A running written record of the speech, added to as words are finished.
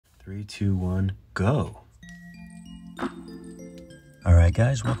3, 2, 1, go. Alright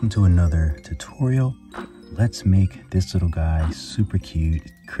guys, welcome to another tutorial. Let's make this little guy super cute.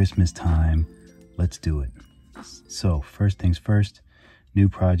 Christmas time. Let's do it. So first things first, new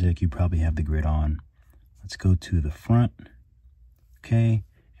project, you probably have the grid on. Let's go to the front. Okay,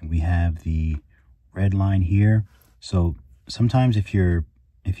 and we have the red line here. So sometimes if you're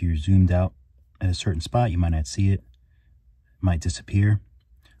zoomed out at a certain spot, you might not see it. It might disappear,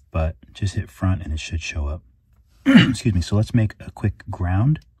 but just hit front and it should show up. Excuse me. So let's make a quick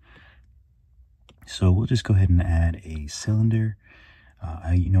ground. So we'll just go ahead and add a cylinder.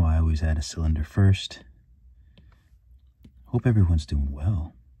 I always add a cylinder first. Hope everyone's doing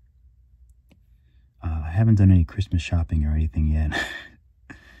well. I haven't done any Christmas shopping or anything yet.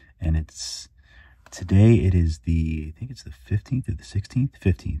 And today it is I think it's the 15th or the 16th?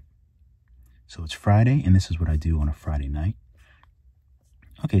 15th. So it's Friday, and this is what I do on a Friday night.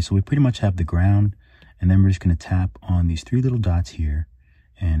 Okay, so we pretty much have the ground, and then we're just going to tap on these 3 little dots here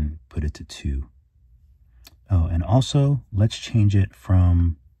and put it to 2. Oh, and also let's change it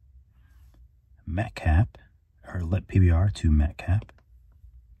from matcap, or let PBR to matcap.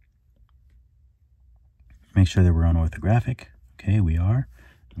 Make sure that we're on orthographic. Okay, we are.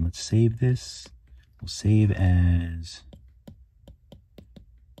 And let's save this. We'll save as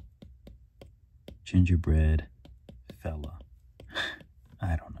Gingerbread fella.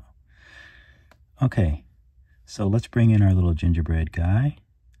 I don't know. Okay, so let's bring in our little gingerbread guy.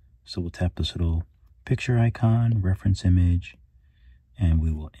 So we'll tap this little picture icon, reference image, and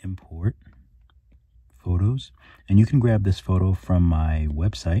we will import photos. And you can grab this photo from my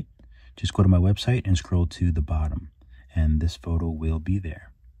website. Just go to my website and scroll to the bottom, and this photo will be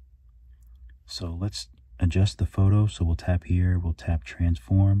there. So let's adjust the photo. So we'll tap here, we'll tap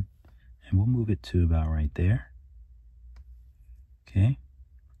transform, and we'll move it to about right there. Okay.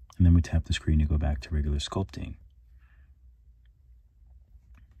 And then we tap the screen to go back to regular sculpting.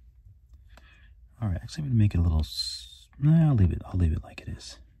 All right, actually I'm gonna make it a little, no, I'll leave it like it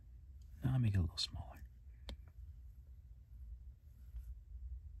is. No, I'll make it a little smaller.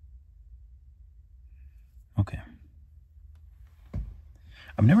 Okay.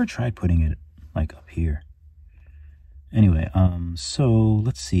 I've never tried putting it like up here. Anyway, so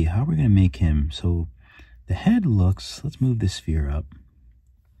let's see, how we're gonna make him. So the head looks, let's move this sphere up.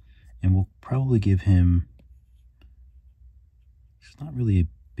 And we'll probably give him, it's not really a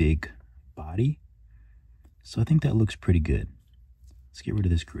big body. So I think that looks pretty good. Let's get rid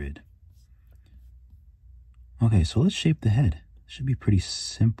of this grid. Okay, so let's shape the head. Should be pretty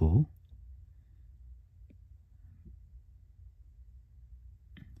simple.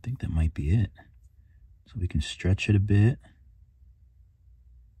 I think that might be it. So we can stretch it a bit.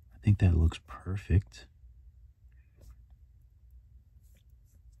 I think that looks perfect.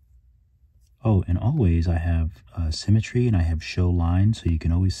 Oh, and always I have symmetry and I have show line, so you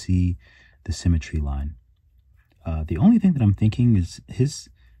can always see the symmetry line. The only thing that I'm thinking is his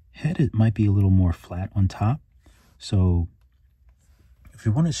head, it might be a little more flat on top. So if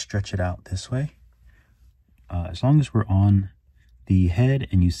we want to stretch it out this way, as long as we're on the head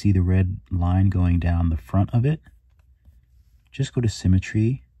and you see the red line going down the front of it, just go to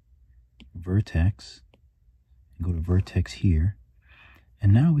symmetry, vertex, and go to vertex here.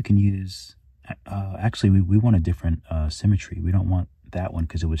 And now we can use, actually we want a different symmetry. We don't want that one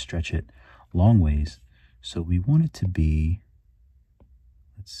because it would stretch it long ways. So we want it to be,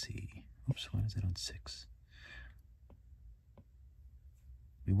 let's see, oops, why is it on 6?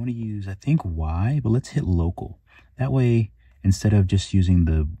 We want to use, I think, Y, but let's hit local. That way, instead of just using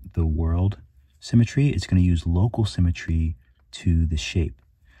the world symmetry, it's going to use local symmetry to the shape.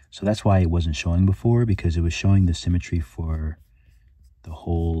 So that's why it wasn't showing before, because it was showing the symmetry for the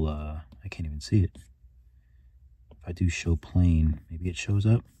whole, I can't even see it. If I do show plane, maybe it shows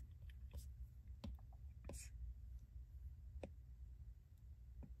up.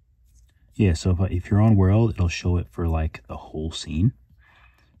 Yeah, so if you're on world, it'll show it for like the whole scene.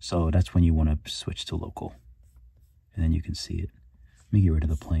 So that's when you want to switch to local. And then you can see it. Let me get rid of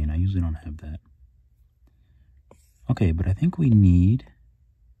the plane. I usually don't have that. Okay, but I think we need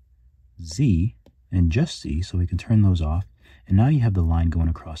Z and just Z, so we can turn those off. And now you have the line going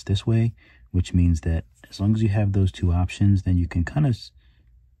across this way, which means that as long as you have those 2 options, then you can kind of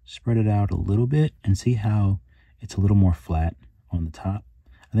spread it out a little bit and see how it's a little more flat on the top.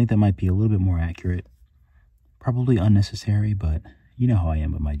 I think that might be a little bit more accurate. Probably unnecessary, but you know how I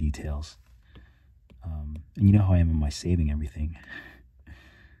am with my details. And you know how I am with my saving everything.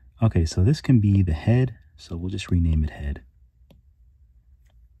 Okay, so this can be the head, so we'll just rename it head.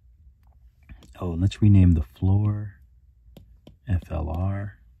 Oh, let's rename the floor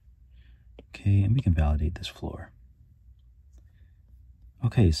FLR. Okay, and we can validate this floor.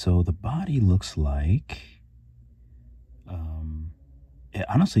 Okay, so the body looks like, it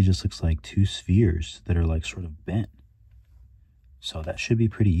honestly just looks like two spheres that are like sort of bent. So that should be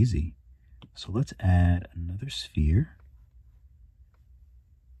pretty easy. So let's add another sphere.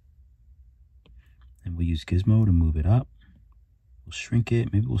 And we'll use Gizmo to move it up. We'll shrink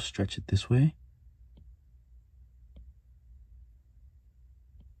it. Maybe we'll stretch it this way.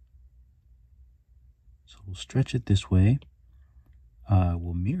 So we'll stretch it this way.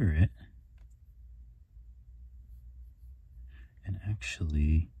 We'll mirror it. And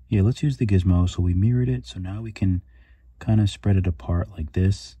actually, yeah, let's use the Gizmo. So we mirrored it. So now we can kind of spread it apart like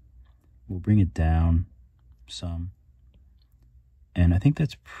this. We'll bring it down some. And I think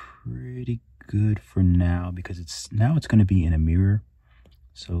that's pretty good for now because it's going to be in a mirror.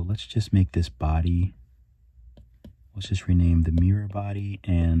 So let's just make this body. Let's just rename the mirror body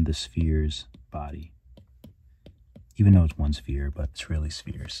and the spheres body. Even though it's one sphere, but it's really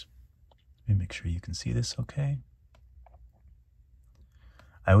spheres. Let me make sure you can see this okay.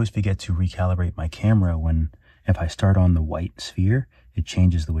 I always forget to recalibrate my camera when, if I start on the white sphere, it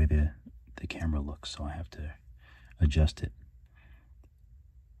changes the way the camera looks. So I have to adjust it.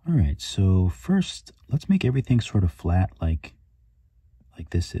 All right, so first, let's make everything sort of flat like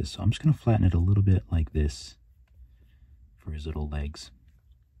this is. So I'm just going to flatten it a little bit like this for his little legs.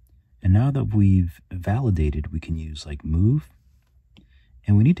 And now that we've validated, we can use like move.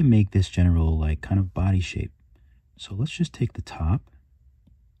 And we need to make this general like kind of body shape. So let's just take the top.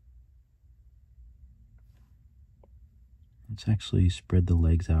 Let's actually spread the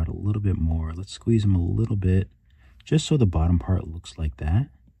legs out a little bit more. Let's squeeze them a little bit, just so the bottom part looks like that,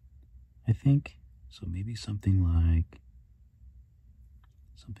 I think. So maybe something like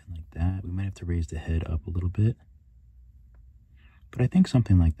that. We might have to raise the head up a little bit. But I think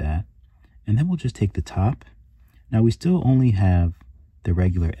something like that. And then we'll just take the top. Now we still only have the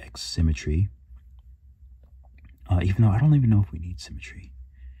regular X symmetry. Even though I don't even know if we need symmetry.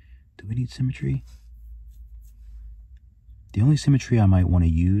 Do we need symmetry? The only symmetry I might want to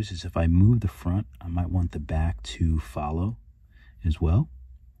use is if I move the front, I might want the back to follow as well.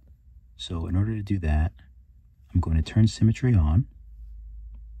 So in order to do that, I'm going to turn symmetry on.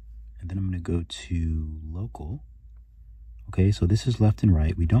 And then I'm going to go to local. Okay, so this is left and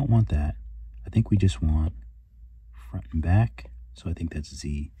right. We don't want that. I think we just want front and back. So I think that's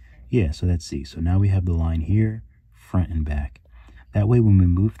Z. Yeah, so that's Z. So now we have the line here, front and back. That way when we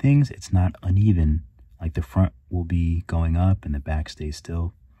move things, it's not uneven. Like the front will be going up and the back stays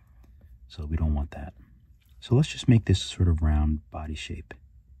still. So we don't want that. So let's just make this sort of round body shape.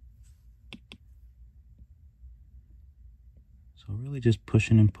 So really just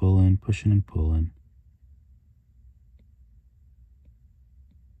pushing and pulling, pushing and pulling.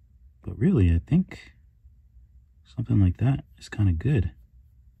 But really, I think something like that is kind of good.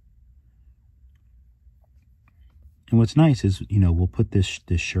 And what's nice is, you know, we'll put this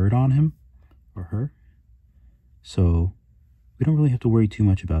shirt on him or her. So we don't really have to worry too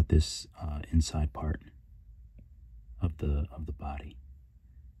much about this inside part of the body.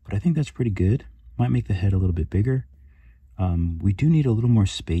 But I think that's pretty good. Might make the head a little bit bigger. We do need a little more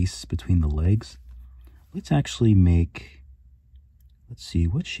space between the legs. Let's actually make, let's see,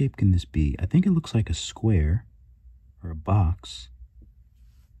 what shape can this be? I think it looks like a square or a box.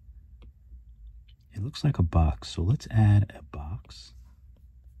 It looks like a box, so let's add a box.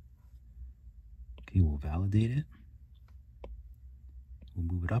 Okay, we'll validate it.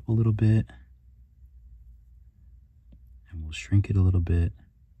 We'll move it up a little bit. And we'll shrink it a little bit.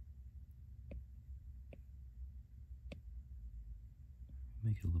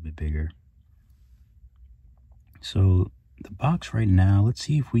 Make it a little bit bigger. So the box right now, let's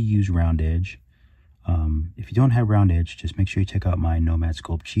see if we use round edge. If you don't have round edge, just make sure you check out my Nomad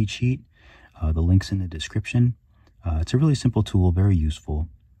Sculpt cheat sheet. The link's in the description. It's a really simple tool, very useful.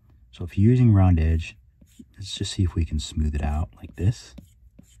 So if you're using round edge, let's just see if we can smooth it out like this.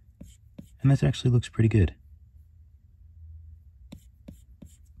 And that actually looks pretty good.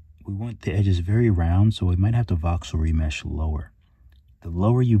 We want the edges very round, so we might have to voxel remesh lower. The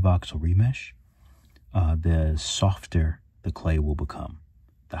lower you voxel remesh, the softer the clay will become.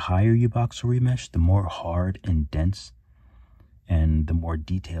 The higher you voxel remesh, the more hard and dense and the more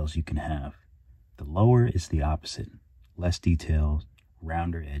details you can have. The lower is the opposite. Less details,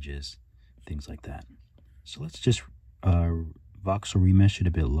 rounder edges, things like that. So let's just voxel remesh it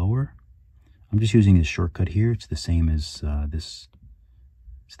a bit lower. I'm just using this shortcut here. It's the same as this.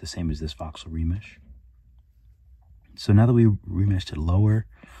 It's the same as this voxel remesh. So now that we remeshed it lower,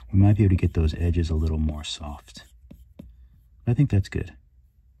 we might be able to get those edges a little more soft. I think that's good.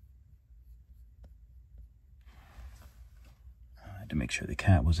 to make sure the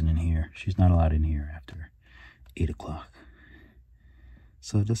cat wasn't in here. She's not allowed in here after 8 o'clock.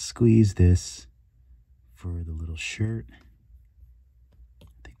 So just squeeze this for the little shirt. I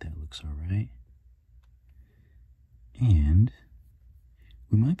think that looks all right. And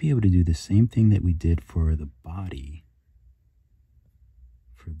we might be able to do the same thing that we did for the body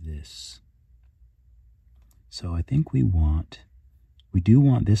for this. So I think we do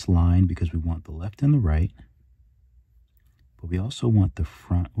want this line because we want the left and the right, but we also want the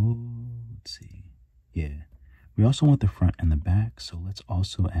front. Oh, let's see. Yeah, we also want the front and the back. So let's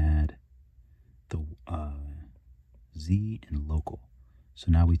also add the Z and local.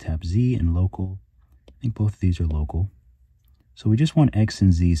 So now we tap Z and local. I think both of these are local. So we just want X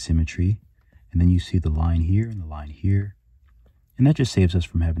and Z symmetry. And then you see the line here and the line here. And that just saves us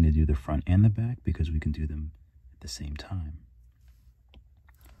from having to do the front and the back because we can do them at the same time.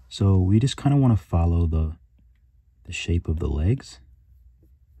 So we just kind of want to follow the shape of the legs.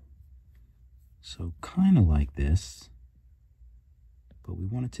 So kind of like this, but we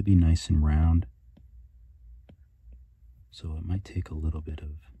want it to be nice and round. So it might take a little bit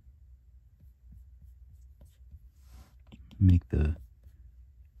of, make the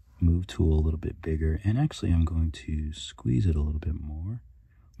move tool a little bit bigger. And actually I'm going to squeeze it a little bit more.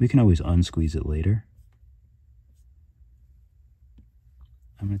 We can always unsqueeze it later.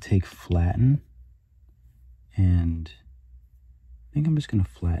 I'm going to take flatten, and I think I'm just going to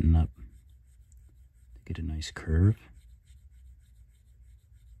flatten up to get a nice curve.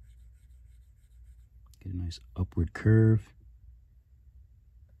 Get a nice upward curve.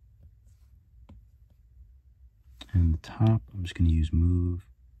 And the top, I'm just going to use move.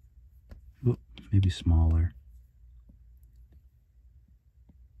 Whoop, maybe smaller.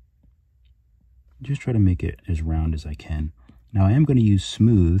 Just try to make it as round as I can. Now I am going to use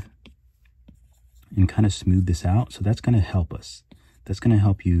smooth and kind of smooth this out. So that's going to help us. That's going to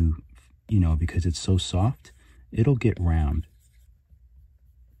help you, you know, because it's so soft, it'll get round.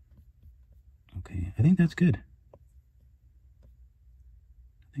 Okay, I think that's good.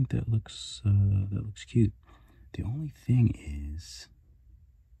 I think that looks cute. The only thing is,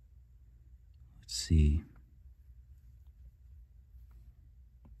 let's see.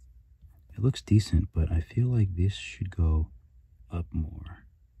 It looks decent, but I feel like this should go up more.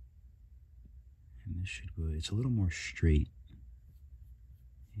 And this should go, it's a little more straight.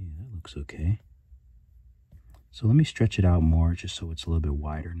 Yeah, that looks okay. So let me stretch it out more just so it's a little bit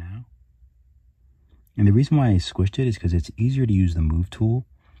wider now. And the reason why I squished it is because it's easier to use the move tool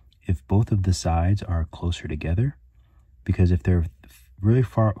if both of the sides are closer together. Because if they're very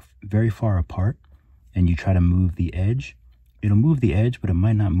far apart and you try to move the edge, it'll move the edge, but it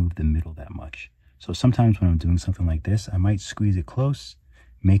might not move the middle that much. So sometimes when I'm doing something like this, I might squeeze it close,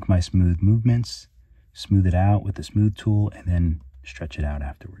 make my smooth movements, smooth it out with the smooth tool, and then stretch it out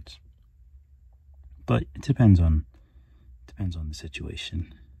afterwards. But it depends on the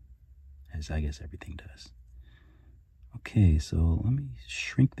situation, as I guess everything does. Okay, so let me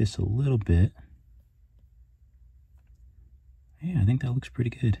shrink this a little bit. Yeah, I think that looks pretty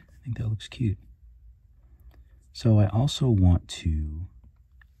good. I think that looks cute. So I also want to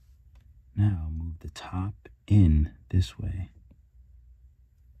now move the top in this way.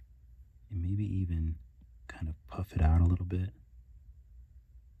 And maybe even kind of puff it out a little bit.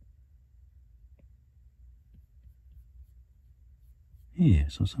 Yeah,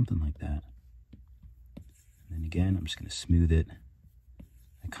 so something like that. And then again, I'm just going to smooth it.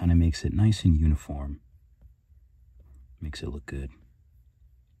 It kind of makes it nice and uniform. Makes it look good.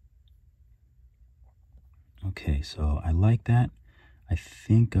 Okay, so I like that. I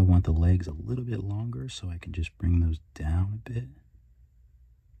think I want the legs a little bit longer, so I can just bring those down a bit.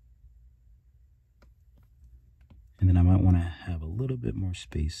 And then I might want to have a little bit more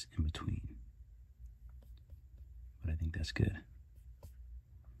space in between. But I think that's good.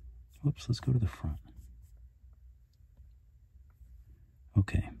 Whoops, let's go to the front.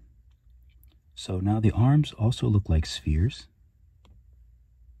 Okay. So now the arms also look like spheres.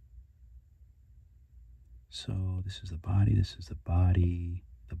 So this is the body, this is the body.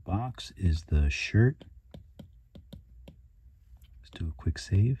 The box is the shirt. Let's do a quick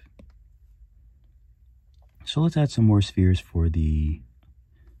save. So let's add some more spheres for the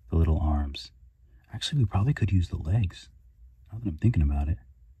little arms. Actually, we probably could use the legs, now that I'm thinking about it.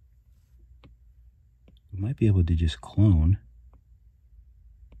 We might be able to just clone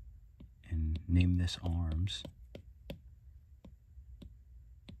and name this arms.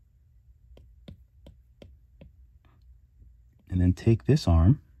 And then take this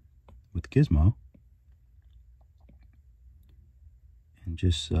arm with Gizmo and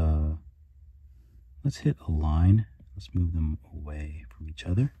just, let's hit align Let's move them away from each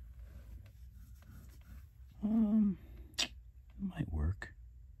other. It might work.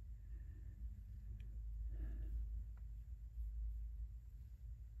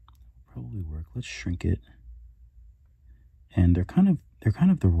 Probably work. Let's shrink it. And they're kind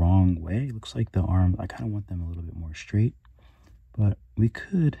of the wrong way. It looks like the arm, I kind of want them a little bit more straight, but we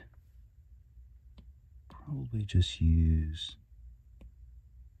could probably just use,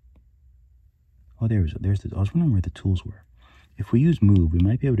 oh, there's the, I was wondering where the tools were. If we use move, we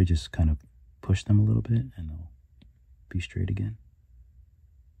might be able to just kind of push them a little bit and they'll be straight again.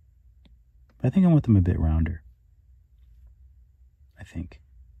 But I think I want them a bit rounder. I think.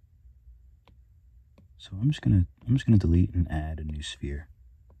 So I'm just gonna delete and add a new sphere.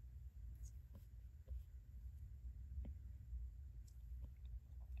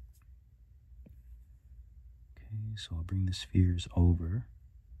 Okay, so I'll bring the spheres over,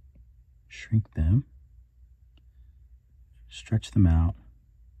 shrink them, stretch them out,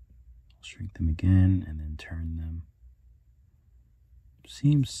 I'll shrink them again, and then turn them.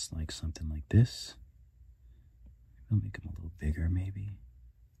 Seems like something like this. I'll make them a little bigger, maybe.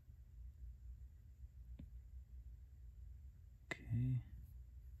 Okay.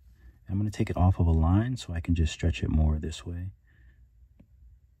 I'm going to take it off of a line so I can just stretch it more this way.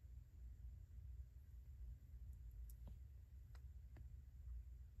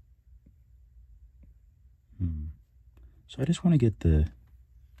 So I just want to get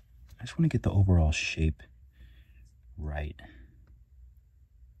the overall shape right.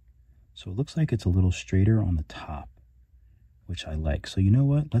 So it looks like it's a little straighter on the top, which I like. So you know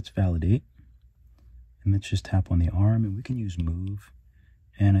what? Let's validate. And let's just tap on the arm, and we can use move.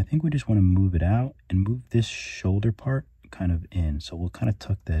 And I think we just want to move it out and move this shoulder part kind of in. So we'll kind of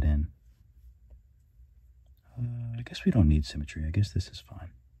tuck that in. I guess we don't need symmetry. I guess this is fine.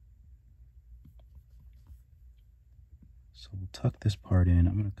 So we'll tuck this part in.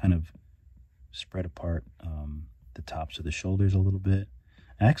 I'm going to kind of spread apart the tops of the shoulders a little bit.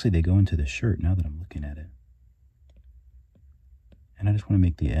 Actually, they go into the shirt now that I'm looking at it. And I just want to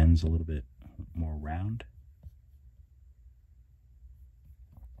make the ends a little bit more round.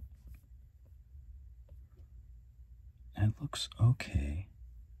 That looks okay.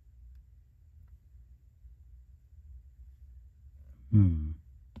 And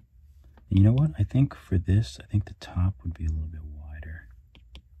you know what? I think for this, I think the top would be a little bit wider.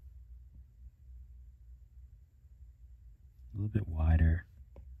 A little bit wider.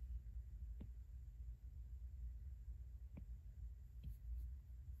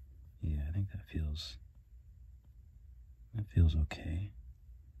 Yeah, I think that feels okay.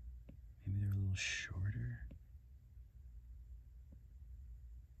 Maybe they're a little shorter.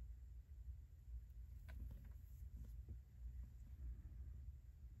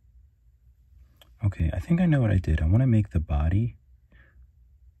 Okay, I think I know what I did. I want to make the body.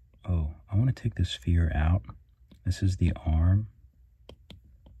 Oh, I want to take the sphere out. This is the arm.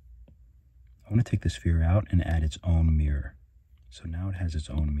 I want to take the sphere out and add its own mirror. So now it has its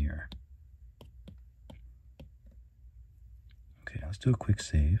own mirror. Okay, let's do a quick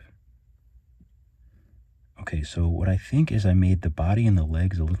save. Okay, so what I think is I made the body and the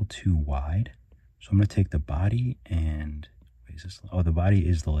legs a little too wide. So I'm going to take the body and, wait, is this, oh, the body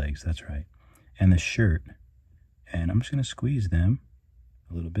is the legs, that's right. And the shirt. And I'm just going to squeeze them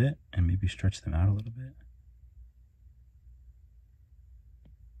a little bit and maybe stretch them out a little bit.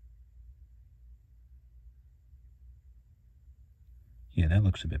 Yeah, that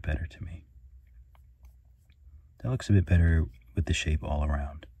looks a bit better to me. That looks a bit better with the shape all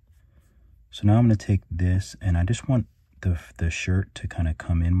around. So now I'm going to take this, and I just want the shirt to kind of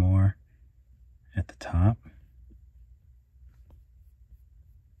come in more at the top.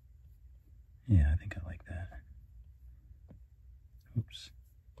 Yeah, I think I like that. Oops.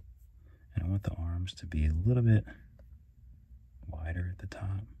 And I want the arms to be a little bit wider at the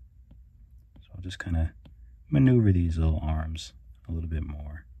top. So I'll just kind of maneuver these little arms a little bit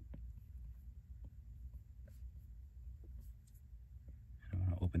more. I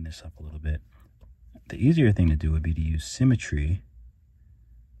want to open this up a little bit. The easier thing to do would be to use symmetry,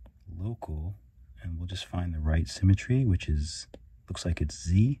 local, and we'll just find the right symmetry, which is, looks like it's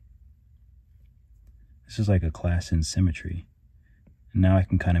Z. This is like a class in symmetry. And now I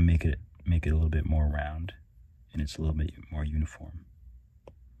can kind of make it a little bit more round, and it's a little bit more uniform.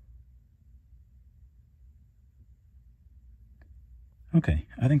 Okay,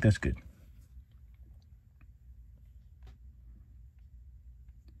 I think that's good.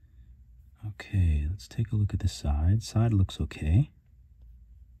 Okay, let's take a look at the side. Side looks okay.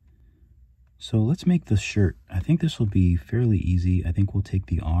 So let's make the shirt. I think this will be fairly easy. I think we'll take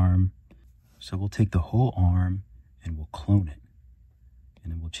the arm. So we'll take the whole arm and we'll clone it.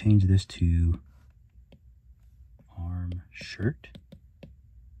 And then we'll change this to arm shirt.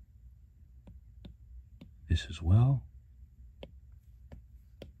 This as well.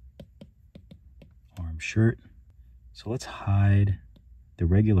 Arm shirt. So let's hide the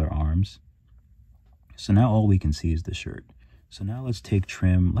regular arms. So now all we can see is the shirt. So now let's take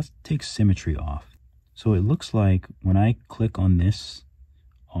trim, let's take symmetry off. So it looks like when I click on this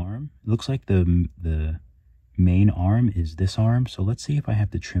arm, it looks like the main arm is this arm. So let's see if I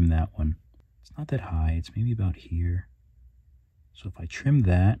have to trim that one. It's not that high, it's maybe about here. So if I trim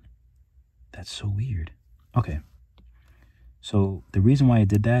that, that's so weird. Okay. So the reason why I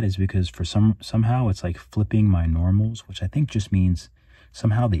did that is because for somehow it's like flipping my normals, which I think just means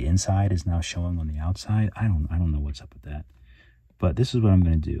somehow the inside is now showing on the outside. I don't know what's up with that. But this is what I'm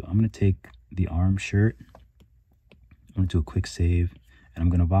going to do. I'm going to take the arm shirt. I'm going to do a quick save, and I'm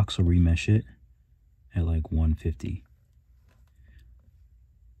going to voxel remesh it at like 150.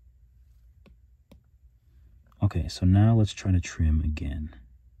 Okay, so now let's try to trim again.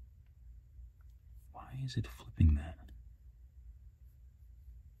 Why is it flipping that?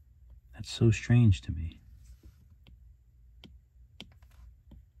 That's so strange to me.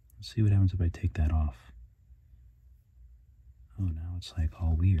 Let's see what happens if I take that off. Oh, now it's like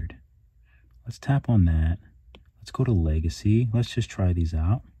all weird. Let's tap on that. Let's go to Legacy. Let's just try these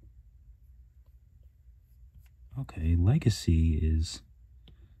out. Okay, Legacy is...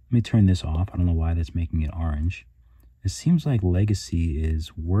 Let me turn this off. I don't know why that's making it orange. It seems like Legacy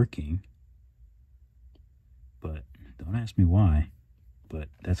is working, but don't ask me why. But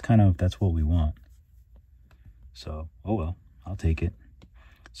that's what we want. So, oh well, I'll take it.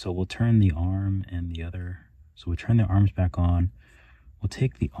 So we'll turn the arm and the other. So we'll turn the arms back on. We'll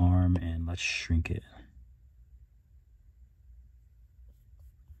take the arm and let's shrink it.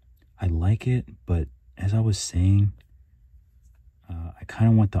 I like it, but as I was saying, I kind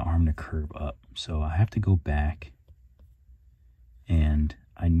of want the arm to curve up. So I have to go back and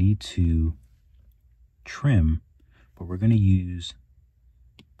I need to trim, but we're going to use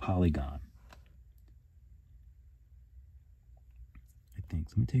polygon. I think.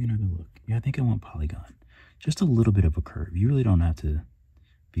 Let me take another look. Yeah, I think I want polygon. Just a little bit of a curve. You really don't have to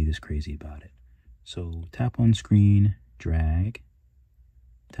be this crazy about it. So tap on screen, drag,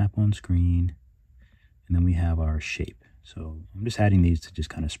 tap on screen, and then we have our shape. So I'm just adding these to just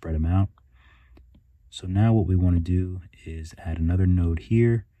kind of spread them out. So now what we want to do is add another node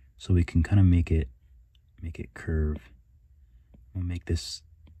here so we can kind of make it curve. I'll make this,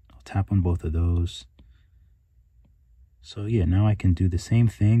 I'll tap on both of those. So yeah, now I can do the same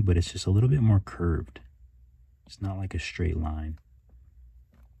thing, but it's just a little bit more curved. It's not like a straight line.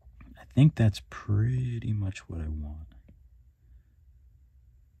 I think that's pretty much what I want.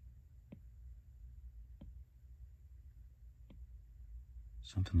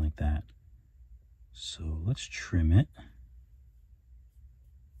 Something like that. So let's trim it.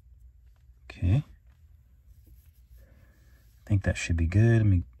 Okay. I think that should be good. Let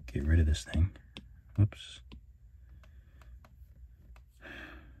me get rid of this thing. Oops.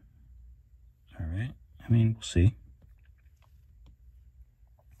 All right. I mean, we'll see.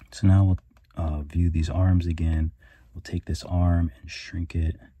 So now we'll view these arms again. We'll take this arm and shrink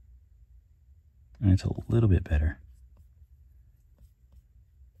it. And it's a little bit better.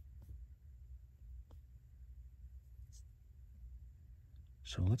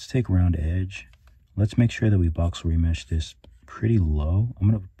 So let's take round edge. Let's make sure that we voxel remesh this pretty low. I'm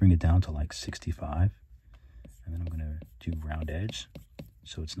going to bring it down to like 65. And then I'm going to do round edge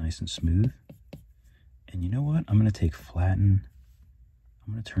so it's nice and smooth. And you know what? I'm going to take flatten.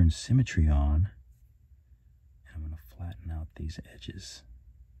 I'm going to turn symmetry on. And I'm going to flatten out these edges.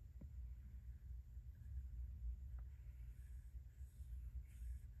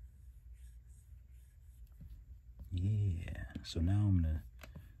 Yeah. So now I'm going to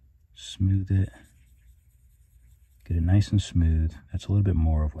smooth it. Get it nice and smooth. That's a little bit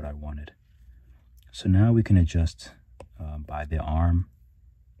more of what I wanted. So now we can adjust by the arm.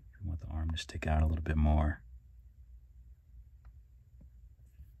 I want the arm to stick out a little bit more.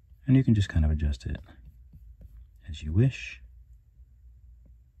 And you can just kind of adjust it as you wish.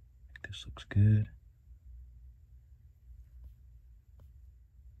 This looks good.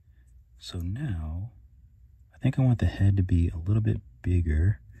 So now, I think I want the head to be a little bit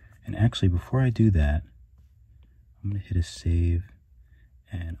bigger. And actually, before I do that, I'm going to hit a save.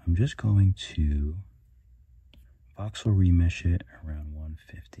 And I'm just going to voxel remesh it around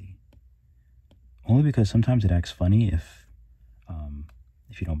 150. Only because sometimes it acts funny if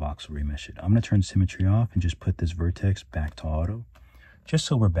you don't voxel remesh it. I'm going to turn symmetry off and just put this vertex back to auto, just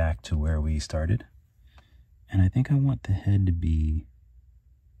so we're back to where we started. And I think I want the head to be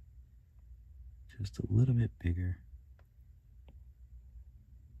just a little bit bigger.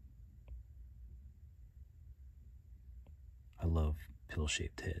 I love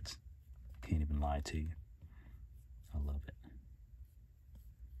pill-shaped heads. Can't even lie to you. I love it.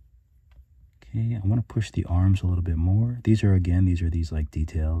 Okay, I want to push the arms a little bit more. These are these like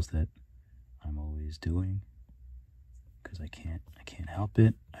details that I'm always doing because I can't help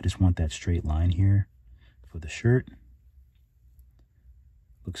it. I just want that straight line here for the shirt.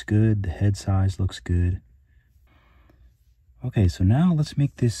 Looks good. The head size looks good. Okay, so now let's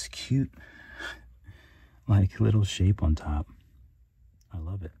make this cute like little shape on top. I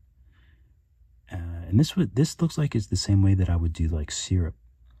love it. And this looks like it's the same way that I would do like syrup.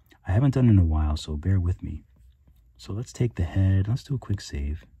 I haven't done it in a while, so bear with me. So let's take the head. Let's do a quick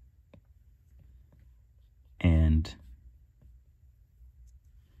save. And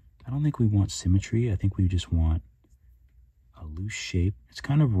I don't think we want symmetry. I think we just want a loose shape. It's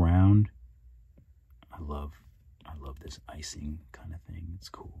kind of round. I love this icing kind of thing. It's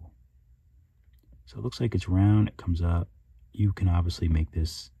cool. So it looks like it's round. It comes up. You can obviously make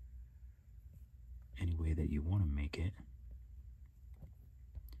this any way that you want to make it.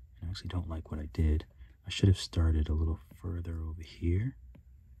 I actually don't like what I did. I should have started a little further over here.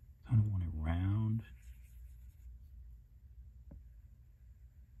 Kind of want it round.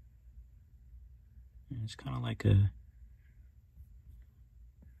 And it's kind of like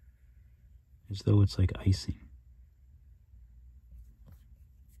as though it's like icing.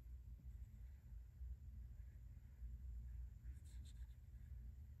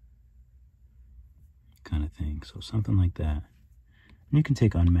 Kind of thing. So something like that. And you can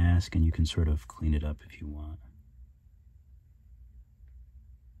take unmask and you can sort of clean it up if you want.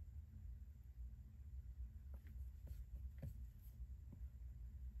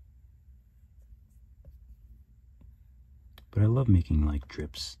 But I love making like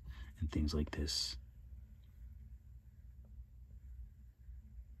drips and things like this.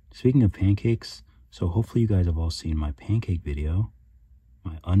 Speaking of pancakes, so hopefully you guys have all seen my pancake video,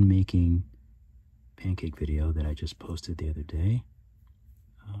 my unmaking pancake video that I just posted the other day.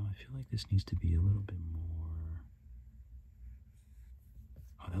 I feel like this needs to be a little bit more.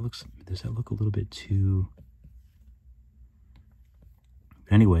 Oh, does that look a little bit too?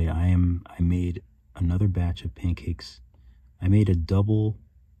 But anyway, I made another batch of pancakes. I made a double,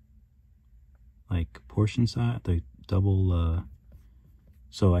 like portion size, the double,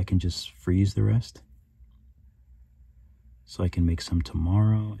 so I can just freeze the rest. So I can make some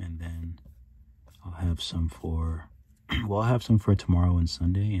tomorrow, and then I'll have some for, well, I'll have some for tomorrow and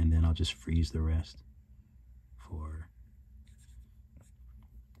Sunday, and then I'll just freeze the rest for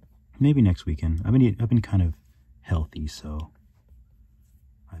maybe next weekend. I've been kind of healthy, so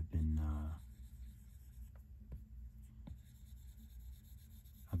I've been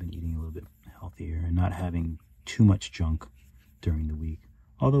eating a little bit healthier and not having too much junk during the week.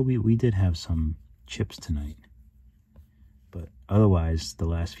 Although we did have some chips tonight. But otherwise, the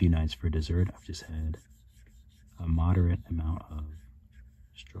last few nights for dessert, I've just had a moderate amount of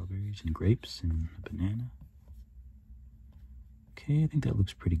strawberries and grapes and a banana. Okay, I think that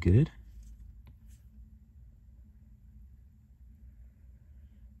looks pretty good.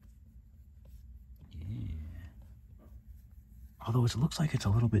 Yeah. Although it looks like it's a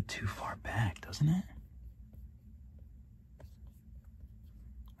little bit too far back, doesn't it?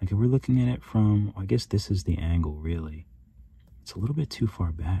 Like if we're looking at it from, I guess this is the angle really. It's a little bit too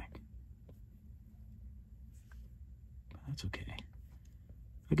far back. But that's okay.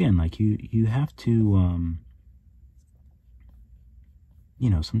 Again, like you have to, you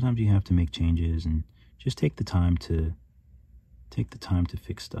know, sometimes you have to make changes and just take the time to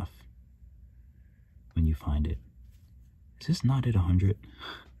fix stuff when you find it. Is this not at 100?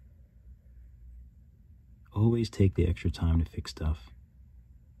 Always take the extra time to fix stuff.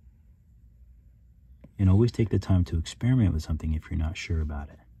 And always take the time to experiment with something if you're not sure about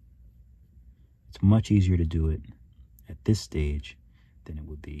it. It's much easier to do it at this stage than it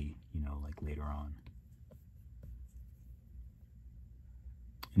would be, you know, like later on.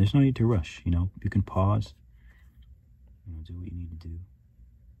 And there's no need to rush, you know. You can pause, you know, do what you need to do.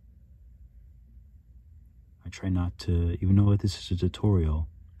 I try not to, even though this is a tutorial,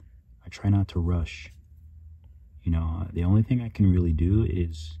 I try not to rush. You know, the only thing I can really do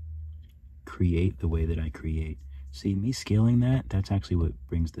is create the way that I create. See, me scaling that's actually what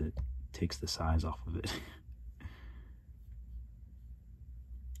takes the size off of it.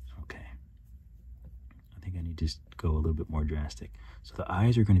 Okay. I think I need to go a little bit more drastic. So the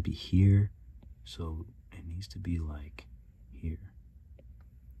eyes are going to be here, so it needs to be like here.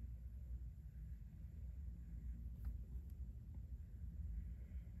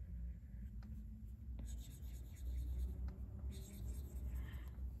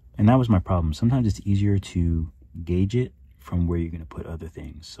 And that was my problem. Sometimes it's easier to gauge it from where you're going to put other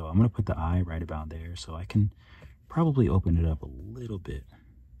things. So I'm going to put the eye right about there so I can probably open it up a little bit.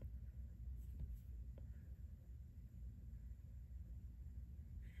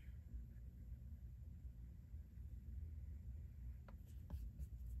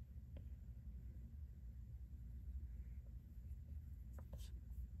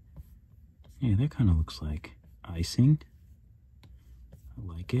 Yeah, that kind of looks like icing. I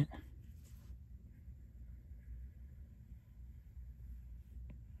like it.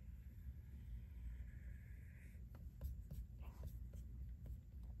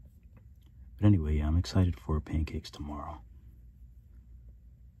 But anyway, yeah, I'm excited for pancakes tomorrow.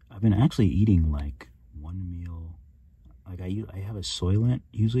 I've been actually eating like one meal. Like I have a Soylent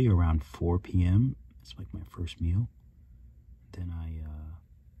usually around 4 p.m. It's like my first meal. Then I've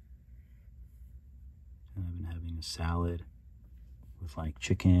been having a salad with like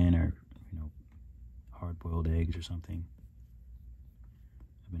chicken or, you know, hard-boiled eggs or something.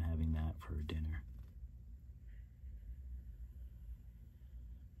 I've been having that for dinner.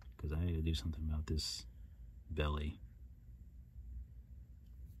 Because I had to do something about this belly.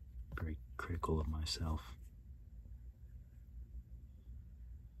 Very critical of myself.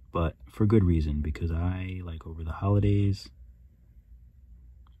 But for good reason, because I, like over the holidays,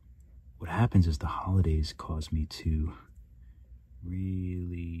 what happens is the holidays cause me to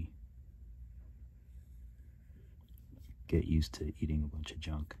really get used to eating a bunch of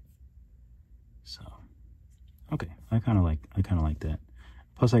junk. So, okay, I kind of like that.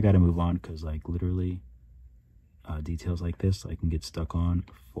 Plus, I got to move on because, like, literally, details like this I can get stuck on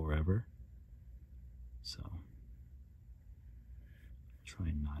forever. So, try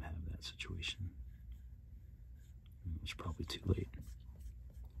and not have that situation. It's probably too late.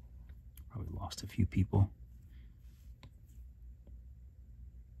 Probably lost a few people.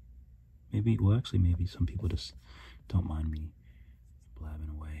 Maybe, well, actually, maybe some people just don't mind me blabbing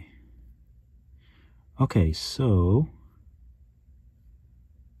away. Okay, so,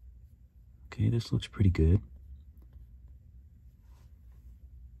 okay, this looks pretty good.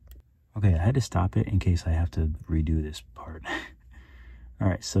 Okay, I had to stop it in case I have to redo this part. All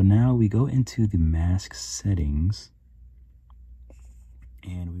right, so now we go into the mask settings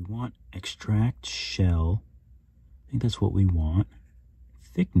and we want extract shell. I think that's what we want.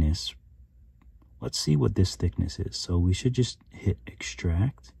 Thickness. Let's see what this thickness is. So we should just hit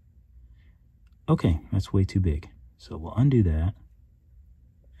extract. Okay, that's way too big. So we'll undo that.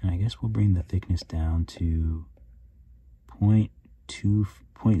 And I guess we'll bring the thickness down to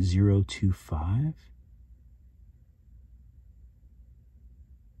 0.025.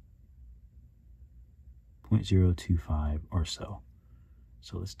 or so.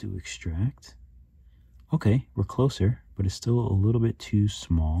 So let's do extract. Okay, we're closer, but it's still a little bit too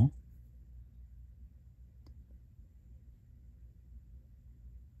small.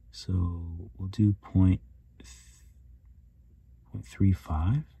 So we'll do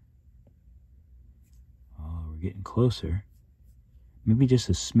 0.35. Oh, we're getting closer. Maybe just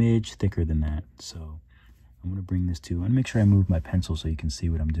a smidge thicker than that. So I'm going to bring this to, I want to make sure I move my pencil so you can see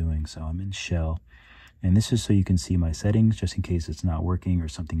what I'm doing. So I'm in shell. And this is so you can see my settings, just in case it's not working or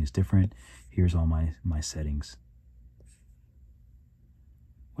something is different. Here's all my settings,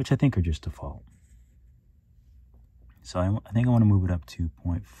 which I think are just default. So I think I want to move it up to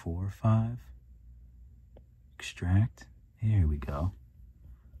 0.45. Extract. There we go.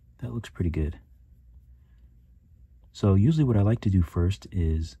 That looks pretty good. So usually what I like to do first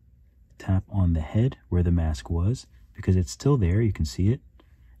is tap on the head where the mask was, because it's still there, you can see it.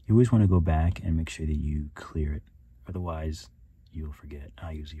 You always want to go back and make sure that you clear it. Otherwise, you'll forget.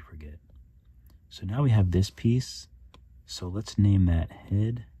 I usually forget. So now we have this piece. So let's name that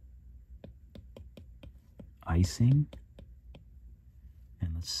head icing.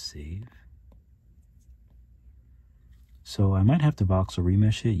 And let's save. So I might have to voxel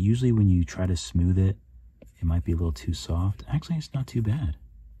remesh it. Usually when you try to smooth it, it might be a little too soft. Actually, it's not too bad.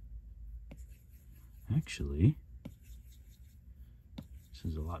 Actually,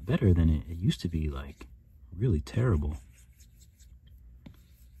 this is a lot better than it used to be, like really terrible.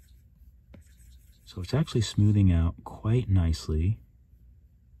 So it's actually smoothing out quite nicely.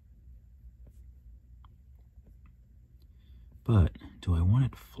 But do I want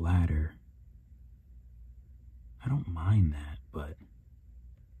it flatter? I don't mind that, but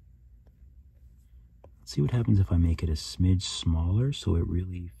let's see what happens if I make it a smidge smaller so it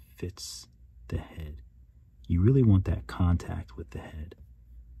really fits the head. You really want that contact with the head.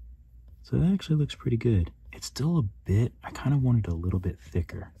 So that actually looks pretty good. It's still a bit, I kind of want it a little bit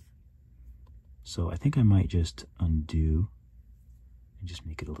thicker. So I think I might just undo and just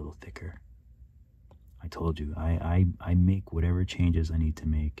make it a little thicker. I told you, I make whatever changes I need to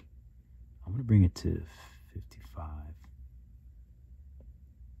make. I'm gonna bring it to 55.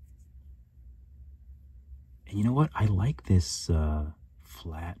 And you know what? I like this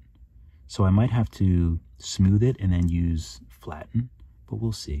flat. So I might have to smooth it and then use flatten, but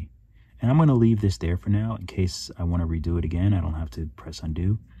we'll see. And I'm gonna leave this there for now in case I wanna redo it again. I don't have to press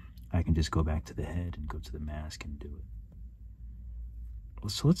undo. I can just go back to the head and go to the mask and do it.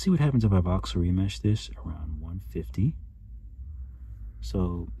 So let's see what happens if I voxel remesh this around 150.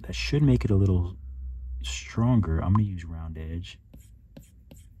 So that should make it a little stronger. I'm going to use round edge.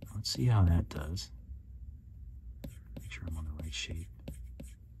 Let's see how that does. Make sure I'm on the right shape.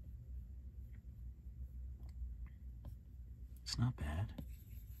 It's not bad.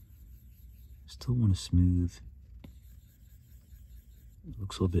 Still want to smooth. It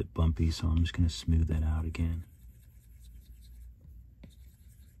looks a little bit bumpy, so I'm just going to smooth that out again.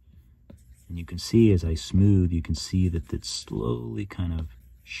 And you can see as I smooth, you can see that it's slowly kind of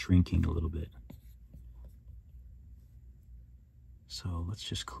shrinking a little bit. So let's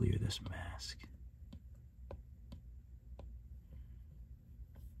just clear this mask.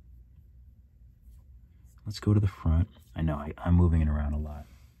 Let's go to the front. I know I'm moving it around a lot.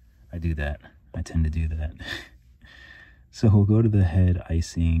 I do that. I tend to do that. So we'll go to the head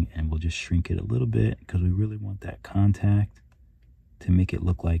icing and we'll just shrink it a little bit because we really want that contact to make it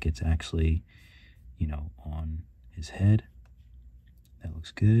look like it's actually, you know, on his head. That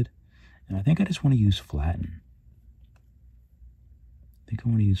looks good. And I think I just want to use flatten. I think I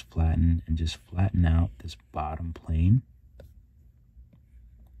want to use flatten and just flatten out this bottom plane.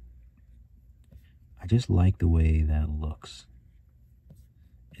 I just like the way that looks.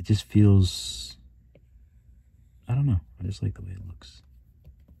 It just feels, I don't know, I just like the way it looks.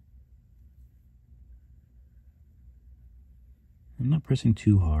 I'm not pressing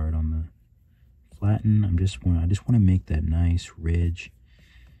too hard on the flatten. I just want to make that nice ridge.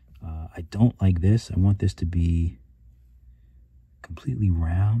 I don't like this. I want this to be completely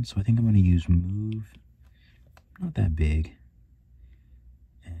round. So I think I'm going to use move, not that big,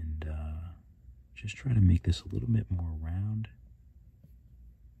 and just try to make this a little bit more round.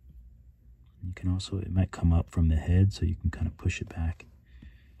 You can also, it might come up from the head, so you can kind of push it back.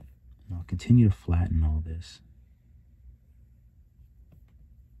 And I'll continue to flatten all this.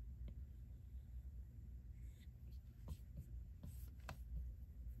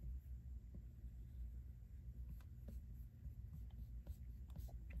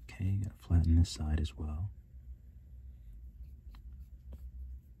 Okay, gotta flatten this side as well.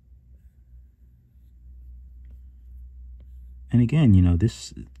 And again, you know,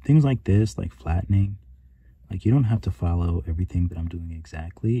 things like this, like flattening, like you don't have to follow everything that I'm doing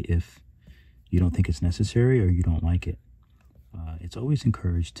exactly if you don't think it's necessary or you don't like it. It's always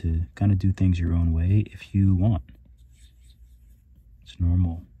encouraged to kind of do things your own way if you want. It's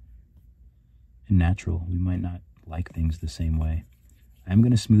normal and natural. We might not like things the same way. I'm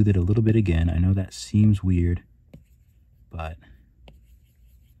going to smooth it a little bit again. I know that seems weird, but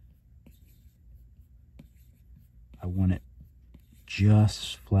I want it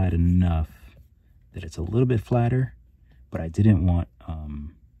just flat enough that it's a little bit flatter, but I didn't want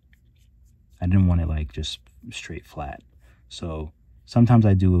it like just straight flat. So sometimes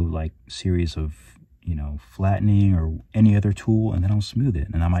I do like series of, you know, flattening or any other tool, and then I'll smooth it,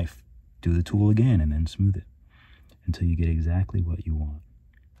 and I might do the tool again and then smooth it until you get exactly what you want.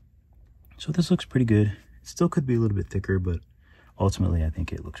 So this looks pretty good. It still could be a little bit thicker, but ultimately I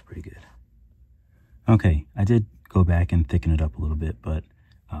think it looks pretty good. Okay, I did go back and thicken it up a little bit, but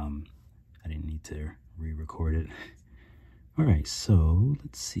I didn't need to re-record it. All right, so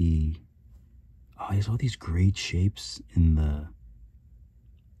let's see. Oh, there's all these great shapes for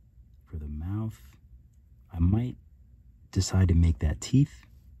the mouth. I might decide to make that teeth.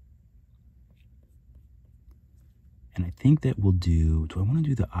 And I think that we'll do I want to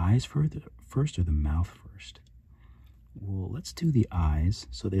do the eyes first or the mouth first? Well, let's do the eyes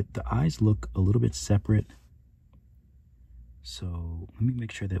so that the eyes look a little bit separate. So let me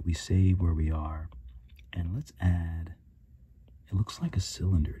make sure that we save where we are. And let's add, it looks like a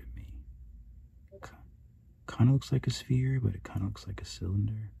cylinder to me. Kind of looks like a sphere, but it kind of looks like a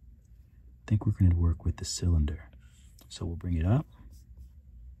cylinder. I think we're going to work with the cylinder. So we'll bring it up.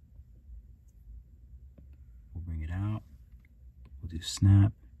 We'll bring it out. We'll do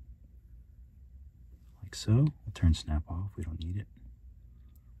snap. Like so. We'll turn snap off. We don't need it.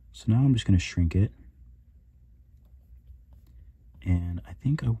 So now I'm just going to shrink it. And I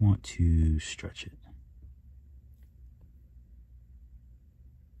think I want to stretch it.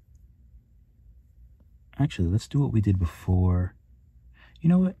 Actually, let's do what we did before. You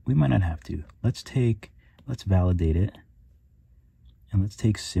know what? We might not have to. Let's validate it. And let's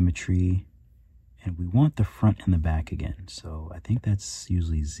take symmetry. And we want the front and the back again. So I think that's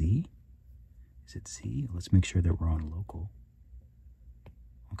usually Z. Is it Z? Let's make sure that we're on local.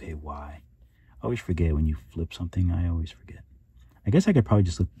 Okay, Y. I always forget when you flip something. I always forget. I guess I could probably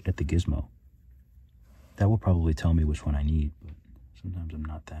just look at the gizmo. That will probably tell me which one I need, but sometimes I'm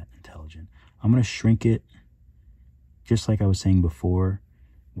not that intelligent. I'm going to shrink it just like I was saying before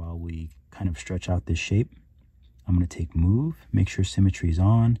while we kind of stretch out this shape. I'm going to take move, make sure symmetry is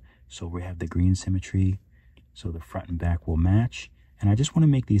on. So we have the green symmetry. So the front and back will match. And I just want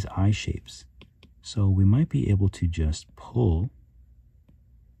to make these eye shapes. So we might be able to just pull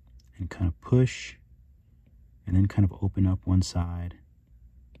and kind of push and then kind of open up one side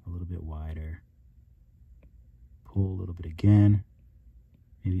a little bit wider. Pull a little bit again.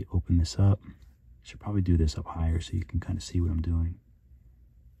 Maybe open this up. I should probably do this up higher so you can kind of see what I'm doing.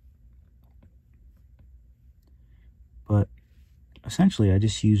 But essentially, I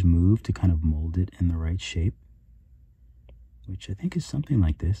just use move to kind of mold it in the right shape, which I think is something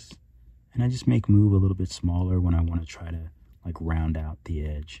like this. And I just make move a little bit smaller when I want to try to like round out the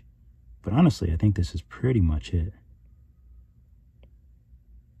edge. But honestly, I think this is pretty much it.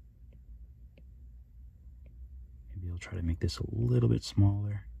 Maybe I'll try to make this a little bit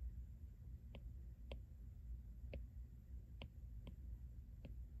smaller.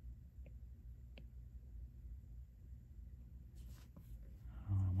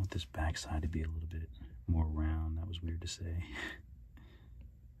 I want this backside to be a little bit more round. That was weird to say.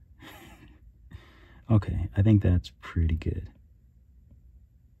 Okay, I think that's pretty good.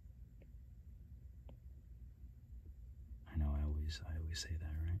 I know I always say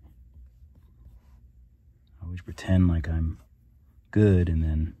that, right? I always pretend like I'm good, and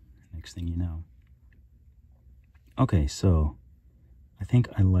then next thing you know. Okay, so I think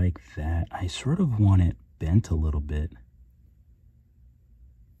I like that. I sort of want it bent a little bit.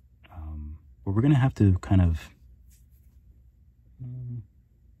 But we're going to have to kind of...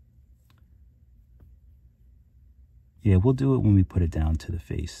 Yeah, we'll do it when we put it down to the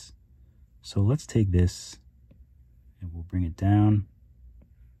face. So let's take this and we'll bring it down,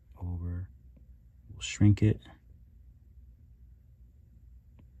 over, we'll shrink it.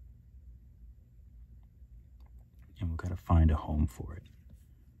 And we've got to find a home for it.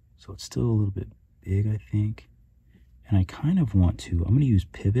 So it's still a little bit big, I think. And I kind of want to, I'm going to use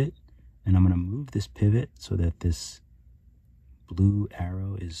pivot, and I'm going to move this pivot so that this blue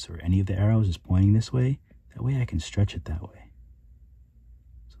arrow is, or any of the arrows is pointing this way. That way I can stretch it that way.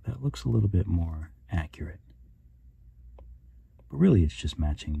 So that looks a little bit more accurate. But really it's just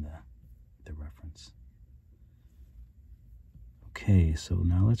matching the reference. Okay, so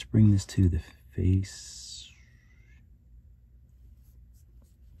now let's bring this to the face.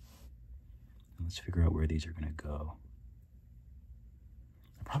 And let's figure out where these are going to go.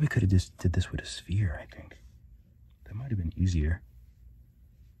 I probably could have just did this with a sphere, I think. That might have been easier.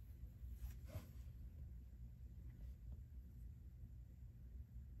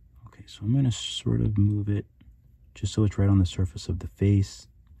 Okay, so I'm going to sort of move it just so it's right on the surface of the face.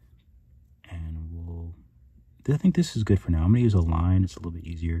 And I think this is good for now. I'm going to use a line. It's a little bit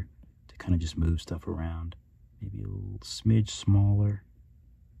easier to kind of just move stuff around. Maybe a little smidge smaller.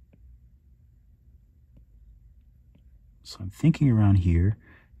 So I'm thinking around here.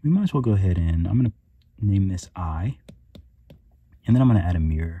 We might as well go ahead and I'm going to name this eye. And then I'm going to add a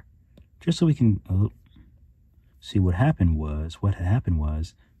mirror just so we can see what happened was,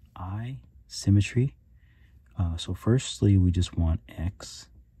 eye, symmetry. So firstly, we just want X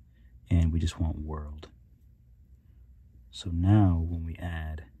and we just want world. So now when we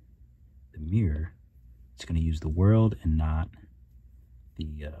add the mirror, it's going to use the world and not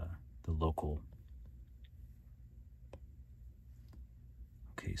the local.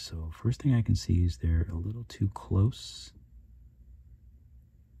 Okay, so first thing I can see is they're a little too close.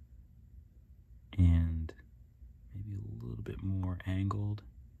 And maybe a little bit more angled.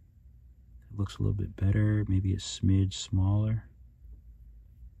 It looks a little bit better, maybe a smidge smaller.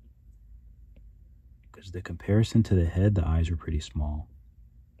 Because the comparison to the head, the eyes are pretty small.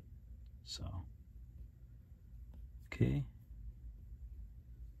 So, okay.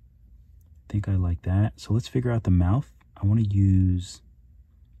 I think I like that. So let's figure out the mouth. I want to use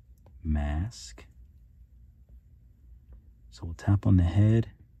mask. So we'll tap on the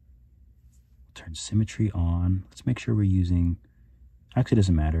head. Turn symmetry on. Let's make sure we're using, actually it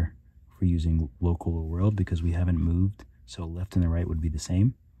doesn't matter if we're using local or world because we haven't moved. So left and the right would be the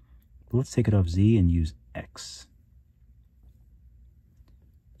same. But let's take it off Z and use X.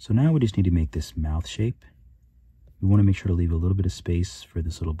 So now we just need to make this mouth shape. we want to make sure to leave a little bit of space for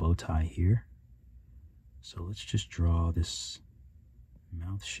this little bow tie here. So let's just draw this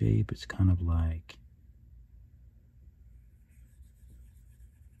mouth shape. It's kind of like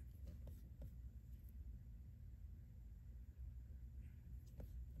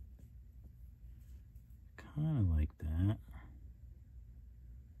that.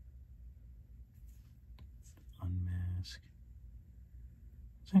 Unmask.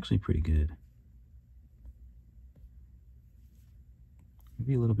 It's actually pretty good.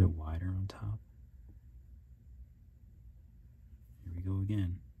 Maybe a little bit wider on top. Here we go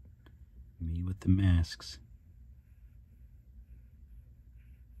again. Me with the masks.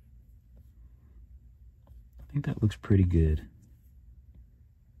 I think that looks pretty good.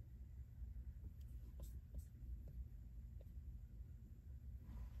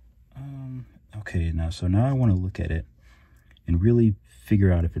 Okay, so now I want to look at it and really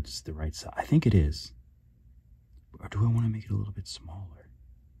figure out if it's the right size. I think it is. Or do I want to make it a little bit smaller?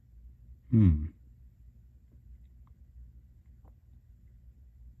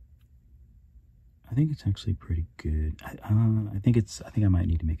 I think it's actually pretty good. I think I might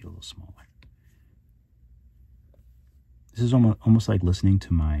need to make it a little smaller. This is almost like listening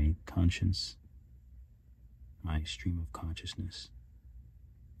to my conscience, my stream of consciousness,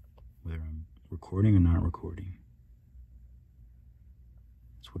 whether I'm recording or not recording.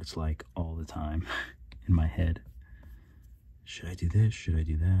 That's what it's like all the time in my head. Should I do this? Should I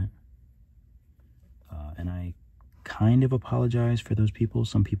do that? And I kind of apologize for those people.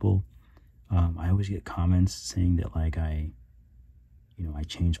 Some people, I always get comments saying that like I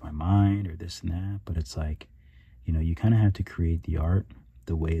changed my mind or this and that, but it's like, you kind of have to create the art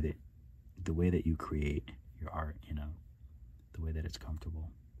the way that you create your art, the way that it's comfortable.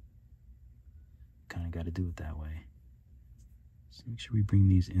 Kind of got to do it that way. So make sure we bring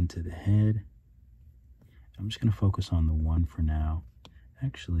these into the head. I'm just going to focus on the one for now.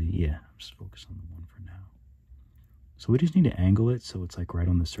 Actually, yeah, I'm just focus on the one for now. So we just need to angle it so it's like right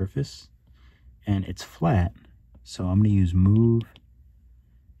on the surface. And it's flat, so I'm going to use move,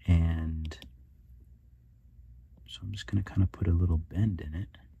 and so I'm just going to kind of put a little bend in it.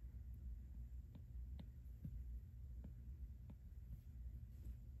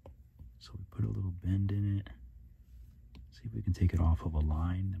 So we put a little bend in it. See if we can take it off of a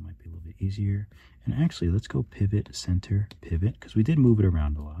line. That might be a little bit easier. And actually, let's go pivot, center, pivot, because we did move it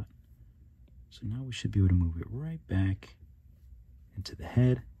around a lot. So now we should be able to move it right back into the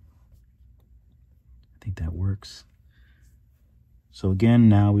head. I think that works. So again,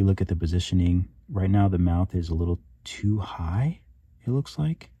 now we look at the positioning. Right now the mouth is a little too high, it looks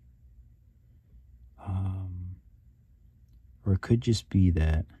like. Or it could just be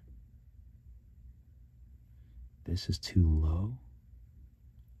that this is too low.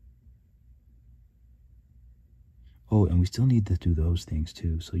 Oh, and we still need to do those things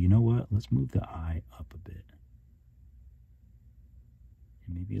too. So you know what? Let's move the eye up a bit.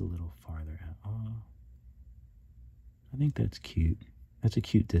 And maybe a little farther out. Oh, I think that's cute. That's a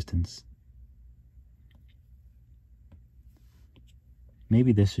cute distance.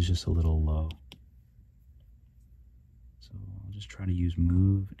 Maybe this is just a little low. So I'll just try to use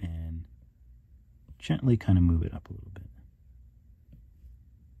move and gently kind of move it up a little bit.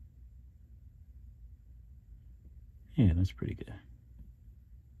 Yeah, that's pretty good.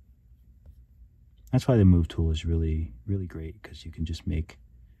 That's why the move tool is really, really great, because you can just make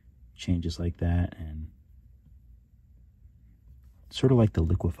changes like that, and sort of like the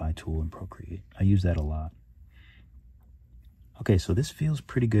liquify tool in Procreate. I use that a lot. Okay, so this feels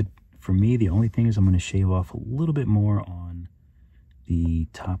pretty good for me. The only thing is I'm going to shave off a little bit more on the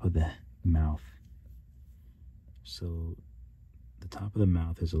top of the mouth. So the top of the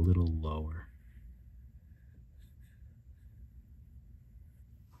mouth is a little lower.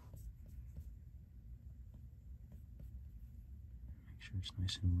 Make sure it's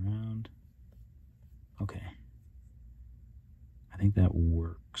nice and round. Okay. I think that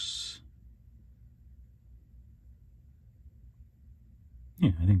works.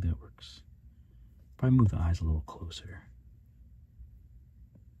 Yeah, I think that works. Probably move the eyes a little closer.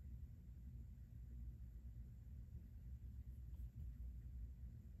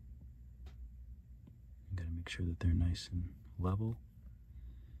 Gotta make sure that they're nice and level.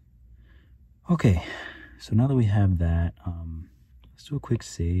 Okay, so now that we have that, let's do a quick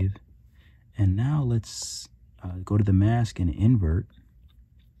save. And now let's go to the mask and invert.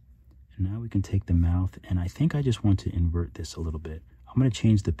 And now we can take the mouth, and I think I just want to invert this a little bit. I'm going to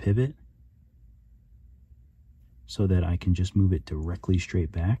change the pivot so that I can just move it directly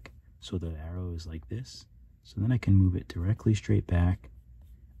straight back. So the arrow is like this. So then I can move it directly straight back.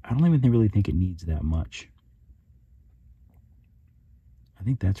 I don't even really think it needs that much. I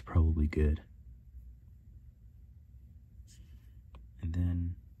think that's probably good. And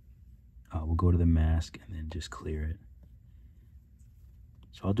then we'll go to the mask and then just clear it.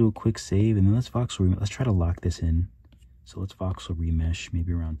 So I'll do a quick save, and then let's voxel. Let's try to lock this in. So let's voxel remesh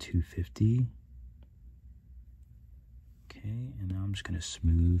maybe around 250. Okay, and now I'm just going to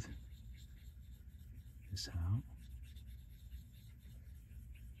smooth this out.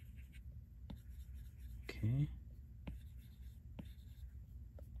 Okay.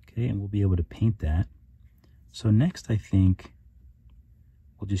 Okay, and we'll be able to paint that. So next, I think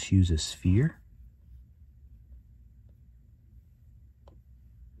we'll just use a sphere.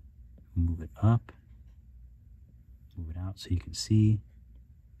 Move it up, move it out so you can see,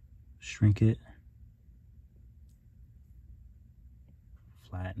 shrink it,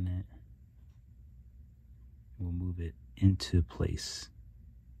 flatten it, we'll move it into place.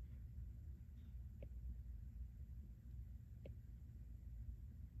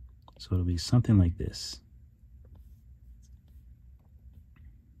 So it'll be something like this.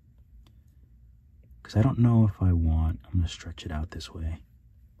 Because I don't know if I want, I'm going to stretch it out this way.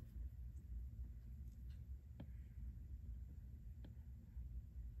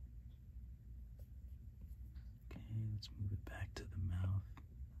 Let's move it back to the mouth.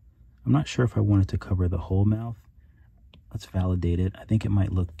 I'm not sure if I want it to cover the whole mouth. Let's validate it. I think it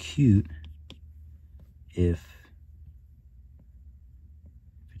might look cute if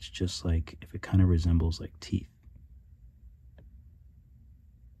it's just like, if it kind of resembles like teeth.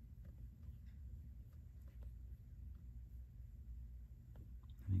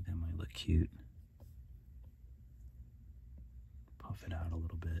 I think that might look cute. Puff it out a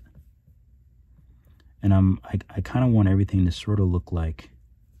little bit. And I kind of want everything to sort of look like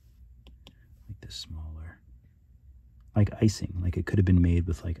this smaller, like icing, like it could have been made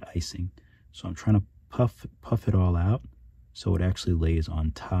with like icing. So I'm trying to puff it all out so it actually lays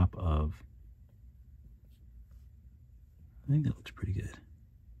on top of. I think that looks pretty good.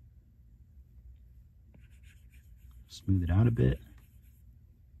 Smooth it out a bit.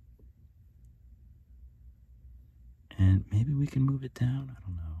 And maybe we can move it down. I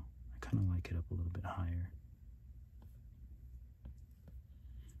don't know. I kind of like it up a little bit higher.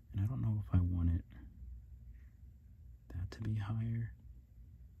 And I don't know if I want it that to be higher.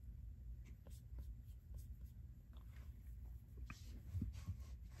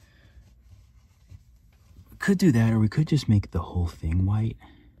 We could do that, or we could just make the whole thing white.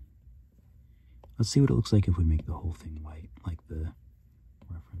 Let's see what it looks like if we make the whole thing white, like the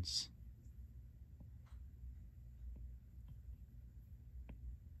reference.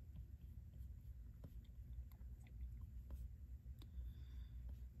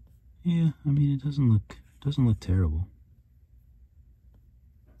 Yeah, I mean, it doesn't look terrible.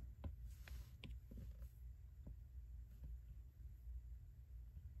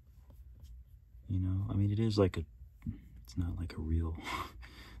 You know, I mean, it is like it's not like a real,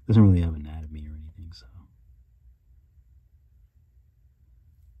 doesn't really have anatomy or anything, so.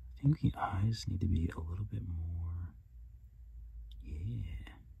 I think the eyes need to be a little bit more, yeah.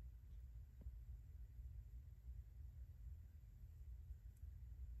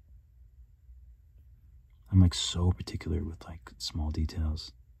 I'm like so particular with like small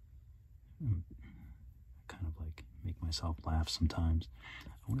details. I kind of like make myself laugh sometimes. I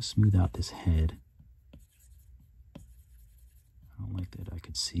want to smooth out this head. I don't like that I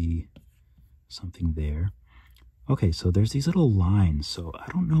could see something there. Okay, so there's these little lines. So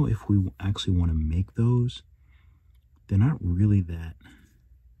I don't know if we actually want to make those. They're not really that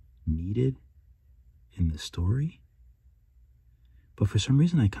needed in the story. But for some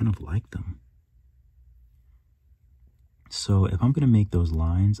reason, I kind of like them. So if I'm going to make those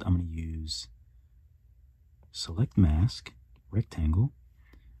lines, I'm going to use select mask, rectangle.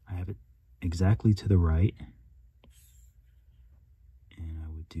 I have it exactly to the right. And I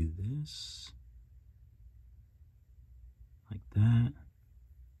would do this like that.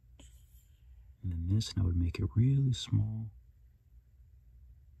 And then this, and I would make it really small.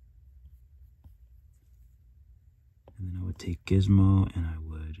 And then I would take Gizmo and I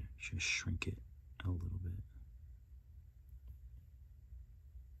would just shrink it a little bit.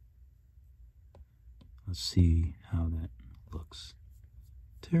 Let's see how that looks.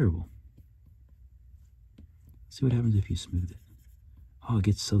 Terrible. Let's see what happens if you smooth it. Oh, it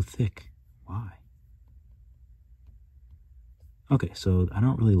gets so thick. Why? Okay, so I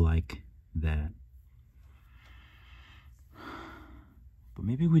don't really like that. But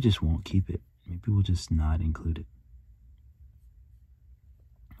maybe we just won't keep it. Maybe we'll just not include it.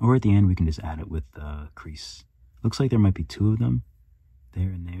 Or at the end, we can just add it with the crease. Looks like there might be two of them,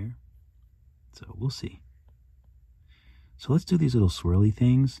 there and there. So we'll see. So let's do these little swirly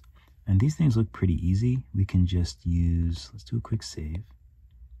things. And these things look pretty easy. We can just use, let's do a quick save.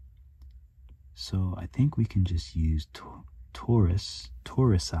 So I think we can just use Taurus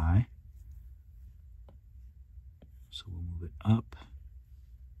eye. So we'll move it up.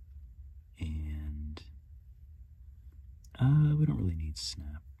 And we don't really need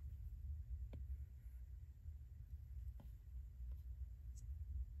snap.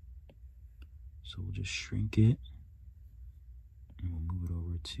 So we'll just shrink it. And we'll move it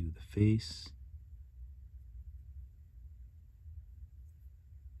over to the face.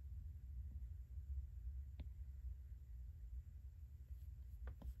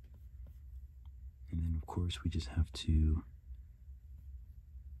 And then of course we just have to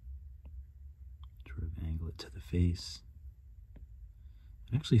sort of angle it to the face.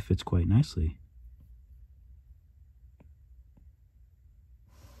 It actually fits quite nicely.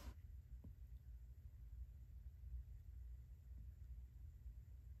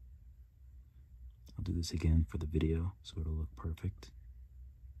 I'll do this again for the video so it'll look perfect.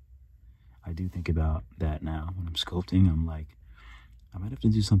 I do think about that now when I'm sculpting. I'm like, I might have to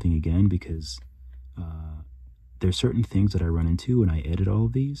do something again because there's certain things that I run into when I edit all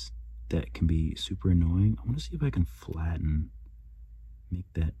of these that can be super annoying. I want to see if I can flatten,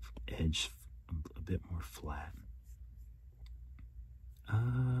 make that edge a bit more flat.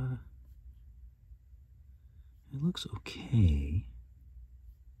 It looks okay.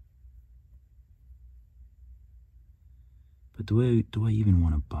 But do I even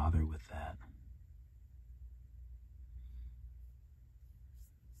want to bother with that?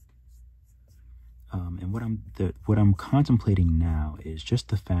 And what I'm contemplating now is just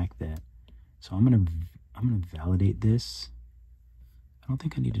the fact that, so I'm gonna validate this. I don't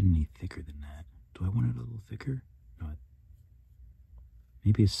think I need it any thicker than that. Do I want it a little thicker? No,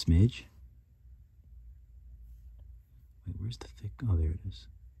 maybe a smidge. Wait, where's the thick? Oh, there it is.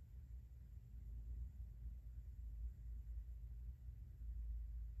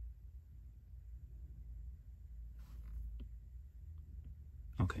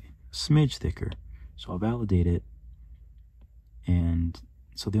 Okay, a smidge thicker. So I'll validate it. And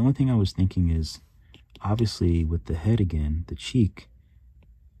so the only thing I was thinking is, obviously with the head again, the cheek,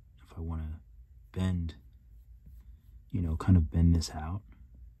 if I want to bend, you know, kind of bend this out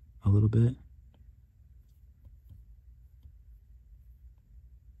a little bit.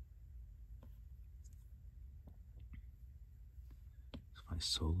 So if I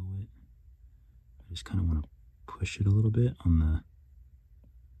solo it, I just kind of want to push it a little bit on the,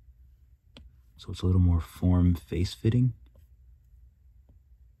 so it's a little more form face fitting.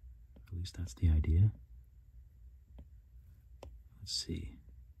 At least that's the idea. Let's see.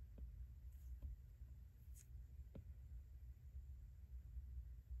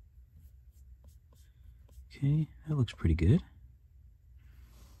 Okay, that looks pretty good.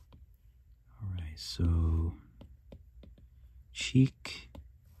 All right, so cheek,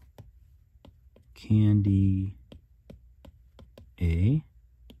 candy A.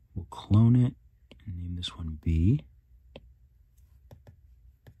 We'll clone it and name this one B.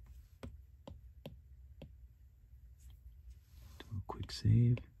 Do a quick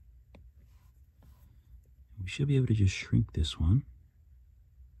save. We should be able to just shrink this one.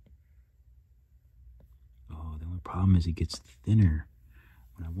 Oh, the only problem is it gets thinner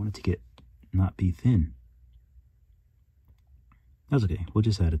when I want it to not be thin. That's okay. We'll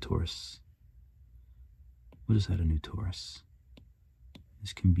just add a Taurus. We'll just add a new Taurus.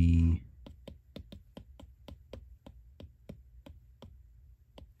 This can be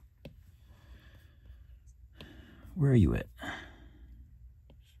where are you at?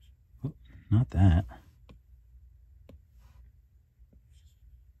 Oh, not that.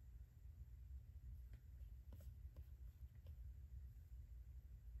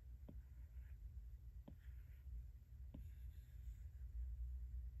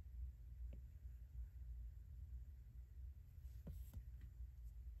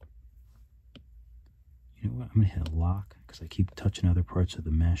 You know what? I'm going to hit a lock because I keep touching other parts of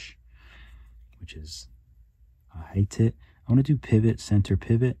the mesh, which is, I hate it. I want to do pivot, center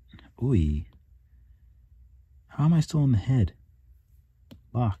pivot. Ooh. How am I still in the head?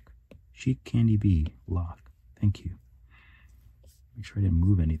 Lock. Cheek candy B. Lock. Thank you. Make sure I didn't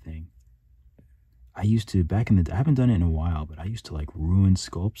move anything. I used to, back in the, I haven't done it in a while, but I used to like ruin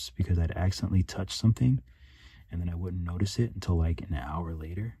sculpts because I'd accidentally touch something and then I wouldn't notice it until like an hour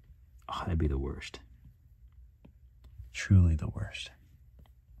later. Oh, that'd be the worst. Truly the worst.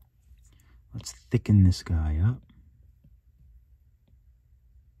 Let's thicken this guy up.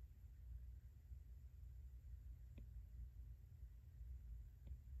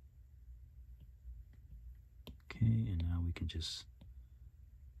 Okay, and now we can just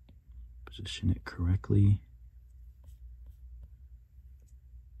position it correctly.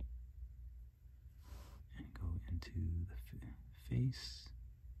 And go into the face.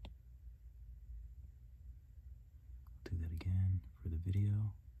 Do that again for the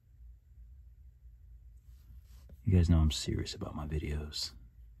video. You guys know I'm serious about my videos.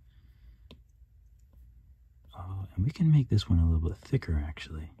 And we can make this one a little bit thicker,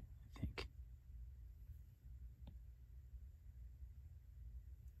 actually, I think.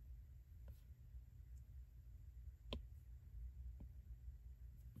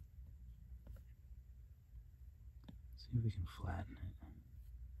 See if we can flatten it.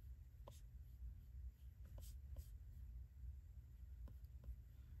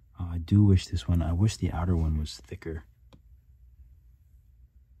 Oh, I do wish this one, I wish the outer one was thicker.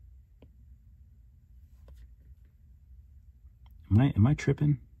 Am I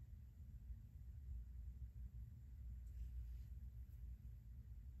tripping?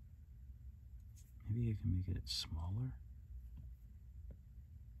 Maybe I can make it smaller.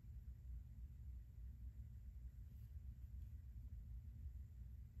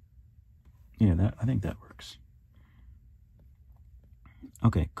 Yeah, I think that works.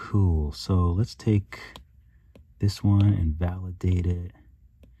 Okay, cool. So let's take this one and validate it.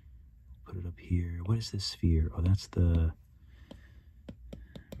 Put it up here. What is this sphere? Oh, that's the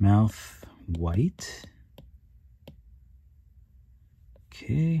mouth white.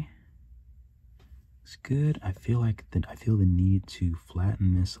 Okay. It's good. I feel the need to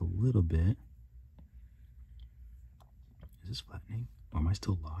flatten this a little bit. Is this flattening? Or am I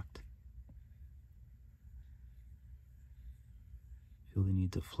still locked? I feel the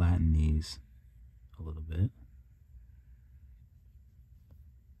need to flatten these a little bit.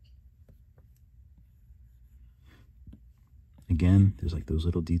 Again, there's like those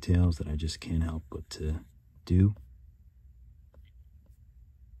little details that I just can't help but to do.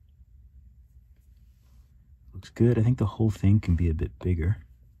 Looks good. I think the whole thing can be a bit bigger.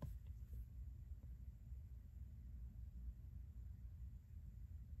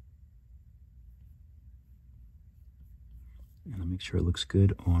 And I'll make sure it looks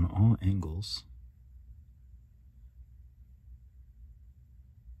good on all angles.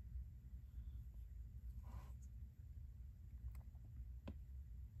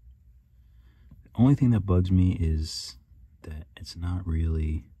 The only thing that bugs me is that it's not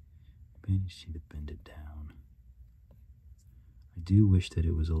really, maybe you just need to bend it down. I do wish that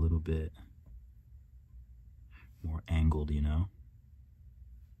it was a little bit more angled, you know?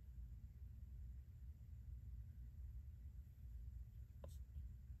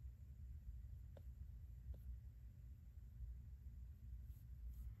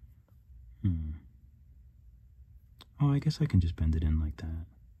 Oh, I guess I can just bend it in like that.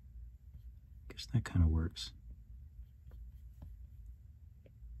 I guess that kind of works.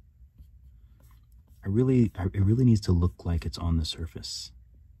 It really needs to look like it's on the surface.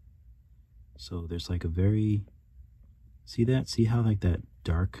 So there's like a very, see that? See how like that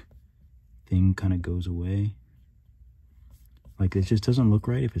dark thing kind of goes away? Like it just doesn't look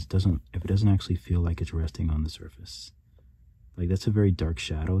right if it doesn't actually feel like it's resting on the surface. Like that's a very dark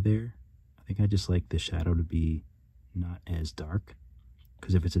shadow there. I think I just like the shadow to be not as dark,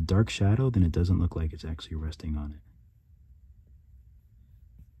 because if it's a dark shadow, then it doesn't look like it's actually resting on it.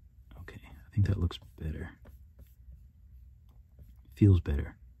 Okay, I think that looks better. Feels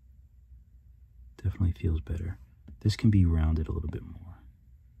better. Definitely feels better. This can be rounded a little bit more.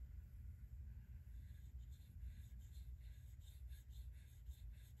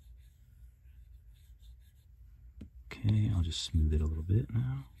 Okay, I'll just smooth it a little bit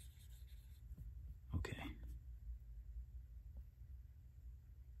now. Okay.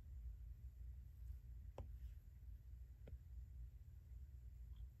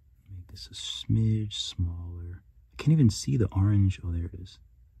 Make this a smidge smaller. I can't even see the orange. Oh, there it is.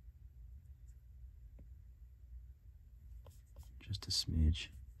 Just a smidge.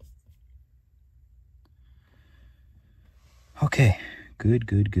 Okay, good,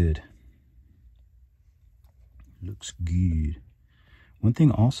 good, good. Looks good. One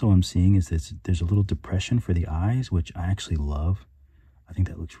thing also I'm seeing is that there's a little depression for the eyes, which I actually love. I think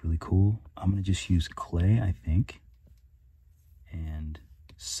that looks really cool. I'm going to just use clay, I think, and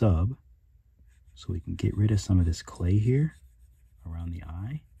sub, so we can get rid of some of this clay here around the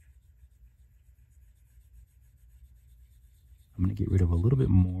eye. I'm going to get rid of a little bit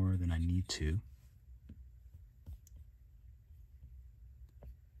more than I need to.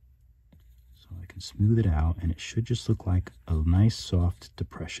 I can smooth it out, and it should just look like a nice soft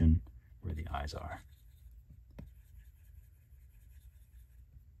depression where the eyes are.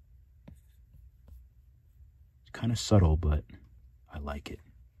 kind of subtle, but I like it.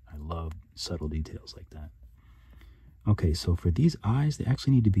 I love subtle details like that. Okay, so for these eyes, they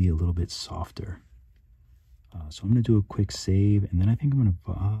actually need to be a little bit softer. So I'm going to do a quick save, and then I think I'm going to,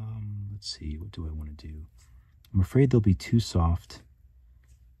 let's see, what do I want to do? I'm afraid they'll be too soft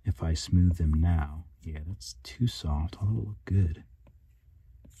if I smooth them now. Yeah, that's too soft, although it'll look good.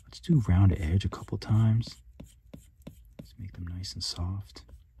 Let's do round edge a couple times. Let's make them nice and soft.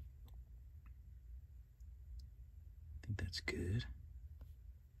 I think that's good.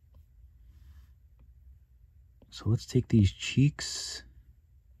 So let's take these cheeks.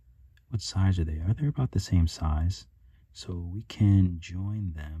 What size are they? They're about the same size. So we can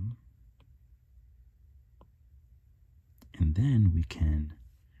join them. And then we can,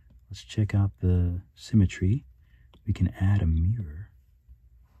 let's check out the symmetry. We can add a mirror.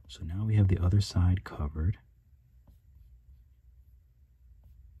 So now we have the other side covered.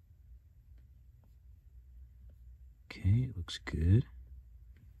 Okay, it looks good.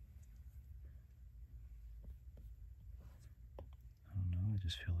 I don't know, I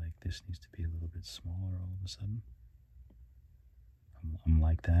just feel like this needs to be a little bit smaller all of a sudden. I'm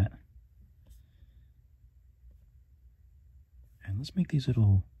like that. And let's make these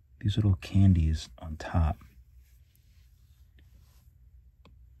little candies on top.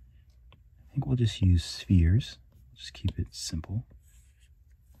 I think we'll just use spheres. Just keep it simple.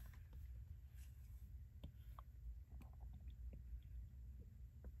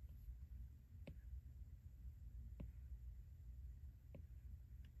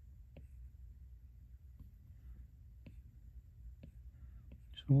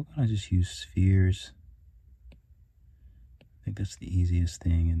 So we're gonna just use spheres. I think that's the easiest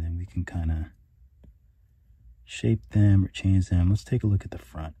thing, and then we can kind of shape them or change them. Let's take a look at the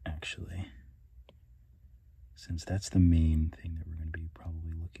front, actually, since that's the main thing that we're going to be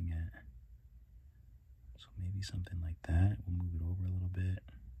probably looking at. So maybe something like that. We'll move it over a little bit.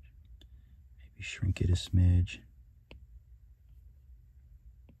 Maybe shrink it a smidge.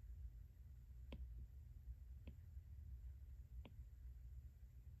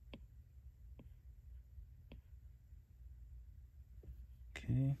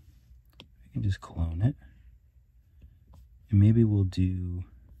 Okay, we can just clone it. And maybe we'll do,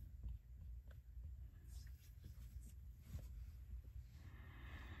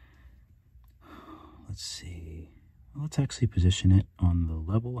 let's see, let's actually position it on the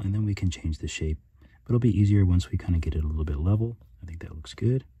level, and then we can change the shape. But it'll be easier once we kind of get it a little bit level. I think that looks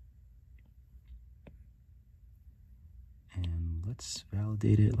good. And let's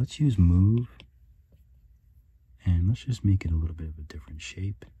validate it. Let's use move. And let's just make it a little bit of a different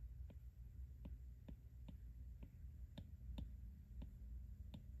shape.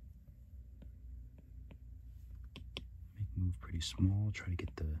 Make move pretty small. Try to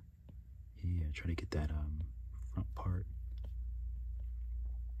get the, try to get that front part.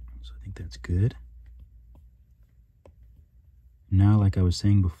 So I think that's good. Now, like I was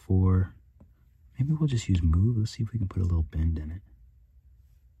saying before, maybe we'll just use move. Let's see if we can put a little bend in it.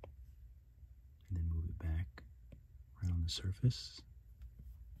 And then move it back right on the surface.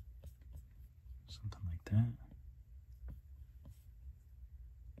 Something like that.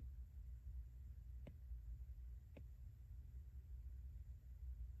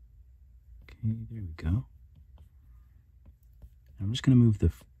 Okay, there we go. I'm just going to move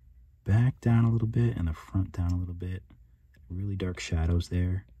the back down a little bit and the front down a little bit. Really dark shadows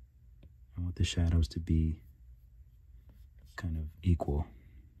there. I want the shadows to be kind of equal.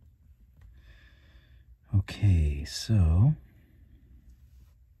 Okay, so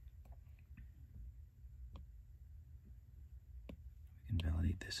we can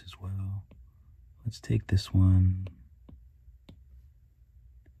validate this as well. Let's take this one,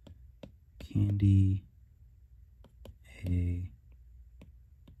 candy A,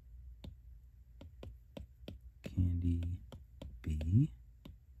 candy B.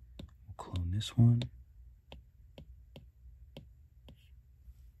 We'll clone this one.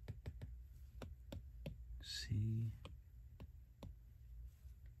 See,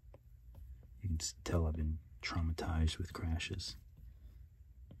 you can tell I've been traumatized with crashes.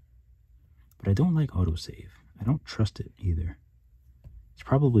 But I don't like autosave. I don't trust it either. It's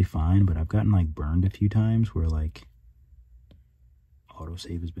probably fine, but I've gotten like burned a few times where like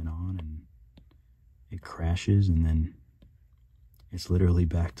autosave has been on and it crashes and then it's literally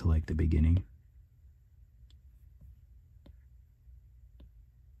back to like the beginning.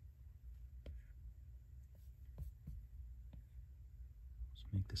 Let's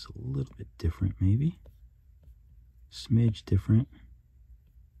make this a little bit different, maybe. Smidge different.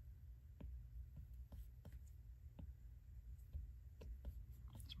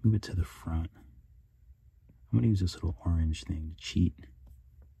 Let's move it to the front. I'm going to use this little orange thing to cheat.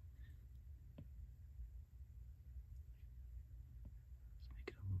 Let's make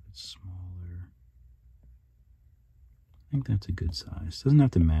it a little bit smaller. I think that's a good size. Doesn't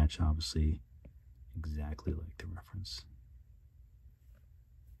have to match, obviously, exactly like the reference.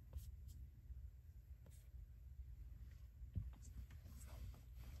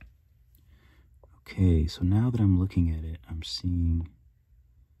 Okay, so now that I'm looking at it, I'm seeing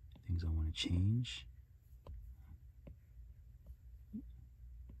things I want to change. I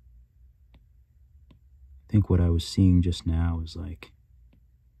think what I was seeing just now is like,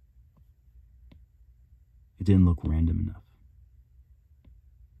 it didn't look random enough.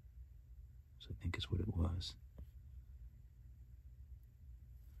 So I think is what it was.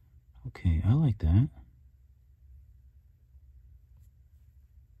 Okay, I like that.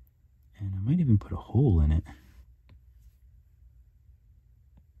 And I might even put a hole in it.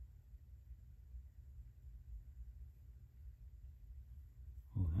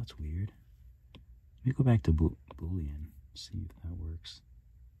 Oh, that's weird. Let me go back to Boolean, see if that works.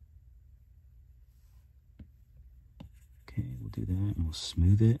 Okay, we'll do that and we'll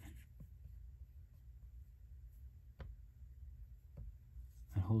smooth it.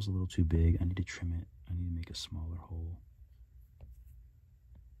 That hole's a little too big. I need to trim it. I need to make a smaller hole.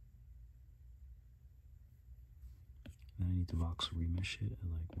 Then I need to voxel remesh it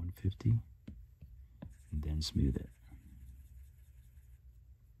at like 150 and then smooth it.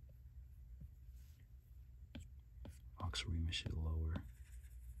 Voxel remesh it lower.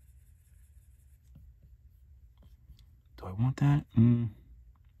 Do I want that? I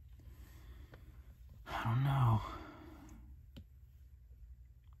don't know.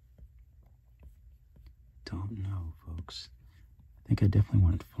 Don't know, folks. I think I definitely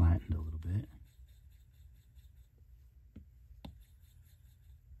want it flattened a little bit.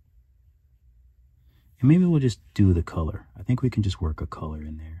 And maybe we'll just do the color. I think we can just work a color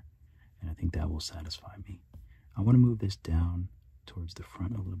in there, and I think that will satisfy me. I want to move this down towards the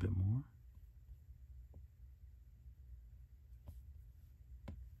front a little bit more.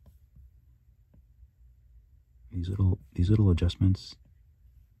 These little adjustments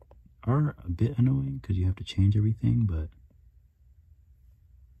are a bit annoying because you have to change everything, but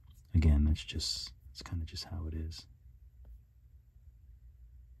again, it's kind of just how it is.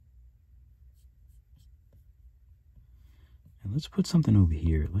 And let's put something over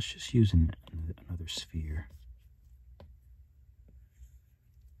here. Let's just use another sphere.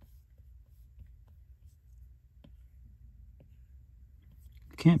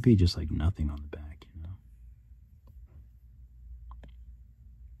 It can't be just like nothing on the back, you know?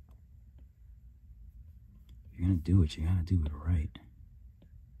 If you're gonna do it, you gotta do it right.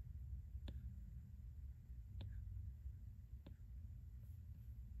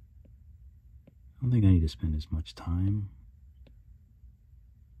 I don't think I need to spend as much time,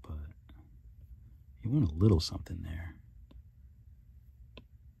 but you want a little something there.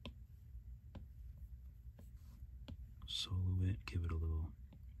 Solo it, give it a little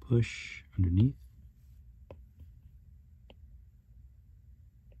push underneath.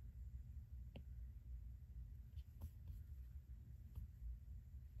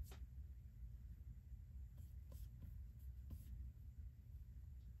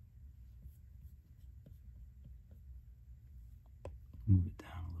 Move it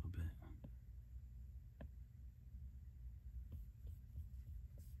down a little bit.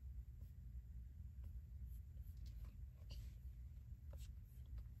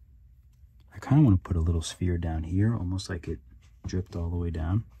 I kind of want to put a little sphere down here, almost like it dripped all the way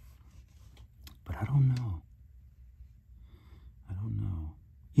down. But I don't know. I don't know.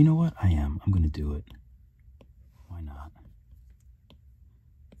 You know what? I'm going to do it. Why not?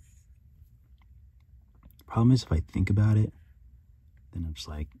 Problem is, if I think about it, then I'm just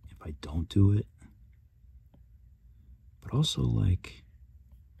like, if I don't do it, but also like,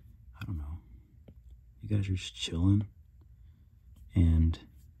 I don't know, you guys are just chilling, and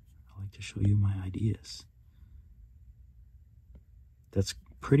I like to show you my ideas. That's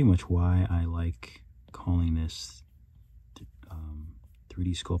pretty much why I like calling this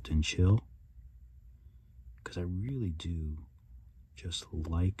 3D Sculpt and Chill, because I really do just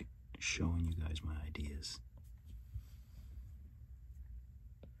like showing you guys my ideas.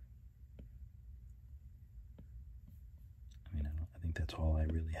 I think that's all I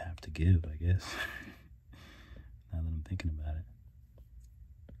really have to give, I guess, now that I'm thinking about it.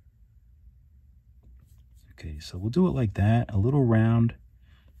 Okay, so we'll do it like that, a little round,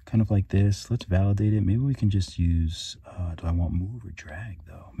 kind of like this. Let's validate it. Maybe we can just use, do I want move or drag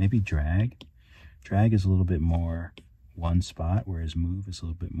though? Maybe drag. Drag is a little bit more one spot, whereas move is a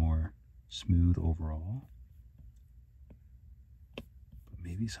little bit more smooth overall.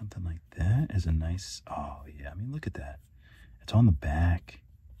 maybe something like that is a nice, oh yeah, I mean, look at that. It's on the back,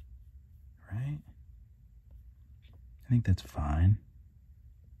 right? I think that's fine.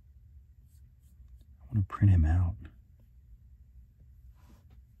 I want to print him out.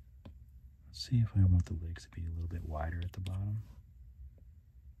 Let's see if I want the legs to be a little bit wider at the bottom.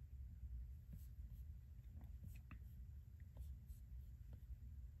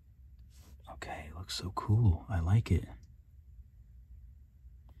 Okay, looks so cool. I like it.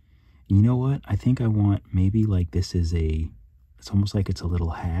 You know what? I think I want maybe like this is it's almost like it's a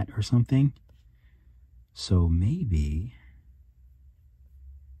little hat or something. So maybe,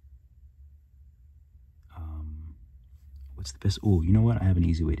 what's the best? Oh, you know what? I have an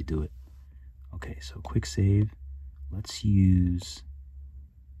easy way to do it. Okay, so quick save. Let's use,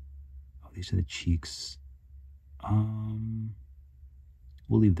 oh, these are the cheeks.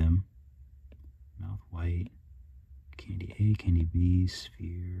 We'll leave them. Mouth white, candy A, candy B,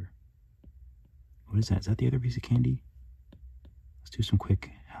 sphere. What is that? Is that the other piece of candy? Let's do some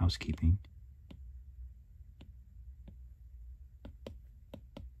quick housekeeping.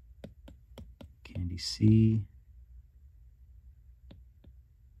 Candy C.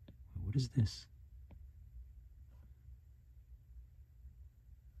 What is this?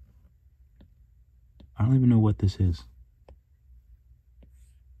 I don't even know what this is.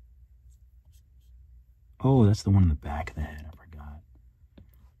 Oh, that's the one in the back of the head. I forgot.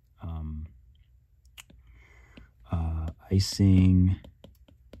 Icing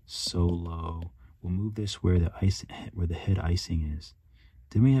solo. We'll move this where the head icing is.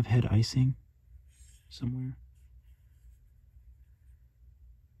 Didn't we have head icing somewhere?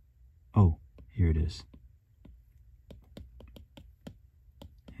 Oh, here it is.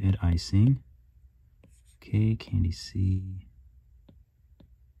 Head icing. Okay, candy C.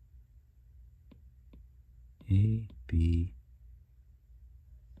 A, B,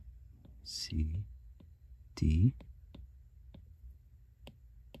 C, D.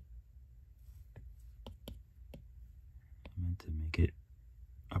 I meant to make it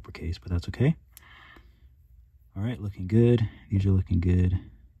uppercase, but that's okay. All right, looking good. These are looking good.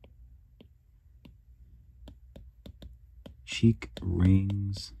 Cheek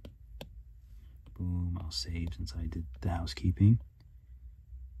rings. Boom, I'll save since I did the housekeeping.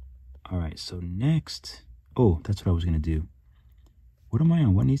 All right, so next, oh, that's what I was gonna do. What am I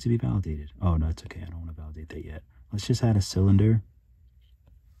on? What needs to be validated? Oh, no, it's okay. I don't want to validate that yet. Let's just add a cylinder.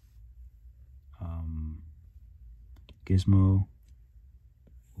 Gizmo.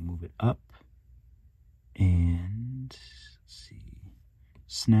 We'll move it up. And let's see.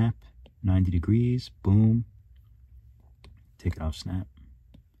 Snap, 90 degrees. Boom. Take it off snap.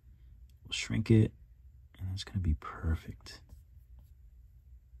 We'll shrink it. And that's going to be perfect.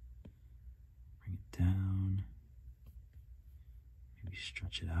 Bring it down. Maybe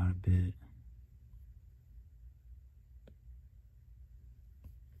stretch it out a bit.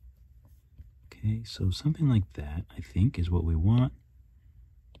 Okay, so something like that, I think, is what we want.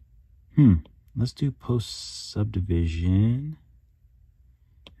 Let's do post subdivision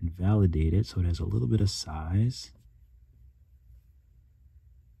and validate it so it has a little bit of size.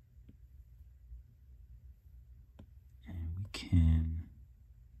 And we can,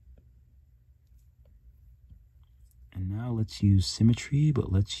 and now let's use symmetry,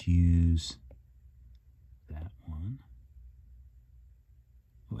 but let's use that one.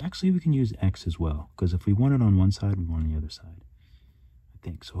 Well, actually, we can use X as well, because if we want it on one side, we want it on the other side, I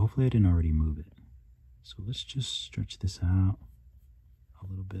think. So hopefully I didn't already move it. So let's just stretch this out a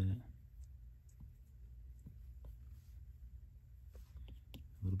little bit.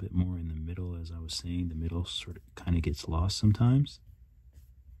 A little bit more in the middle, as I was saying. The middle sort of kind of gets lost sometimes.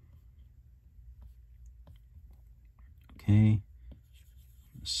 Okay.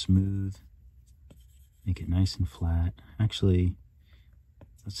 Smooth. Make it nice and flat. Actually,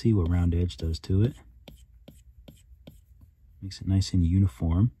 let's see what round edge does to it. Makes it nice and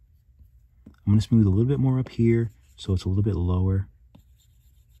uniform. I'm going to smooth a little bit more up here so it's a little bit lower.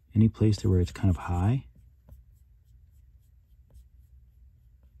 Any place there where it's kind of high.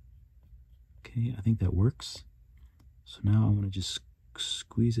 Okay, I think that works. So now I want to just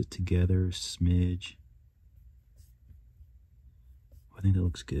squeeze it together a smidge. I think that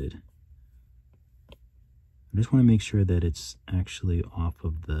looks good. I just want to make sure that it's actually off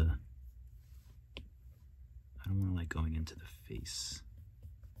of the, I don't want to like going into the face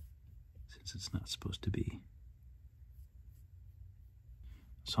since it's not supposed to be.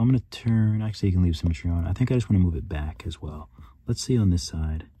 So I'm going to turn, actually you can leave symmetry on. I think I just want to move it back as well. Let's see on this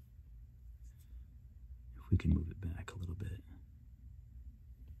side if we can move it back a little bit.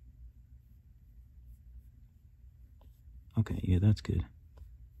 Okay, yeah, that's good.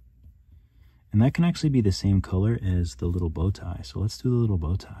 And that can actually be the same color as the little bow tie. So let's do the little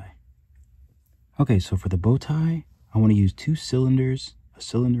bow tie. Okay, so for the bow tie, I want to use 2 cylinders, a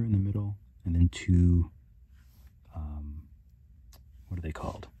cylinder in the middle, and then 2, what are they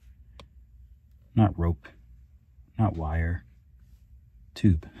called? Not rope, not wire,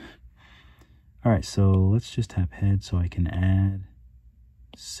 tube. All right, so let's just tap head so I can add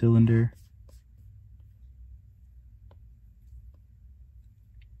cylinder.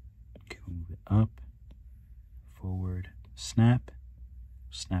 Okay, we'll move it up, forward, snap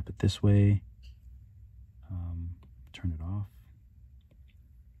it this way, turn it off,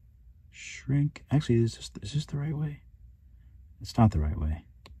 shrink. Actually, is this the right way? It's not the right way.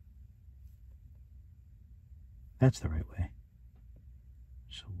 That's the right way.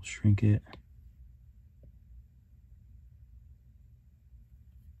 So we'll shrink it.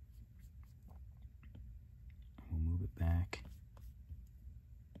 We'll move it back.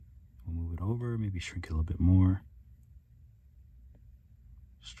 We'll move it over, maybe shrink it a little bit more.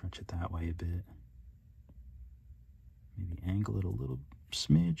 Stretch it that way a bit. Maybe angle it a little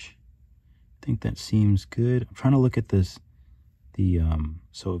smidge. I think that seems good. I'm trying to look at this.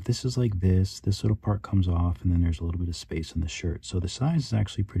 So if this is like this little part comes off, and then there's a little bit of space in the shirt. So the size is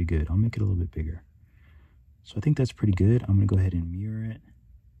actually pretty good. I'll make it a little bit bigger. So I think that's pretty good. I'm going to go ahead and mirror it.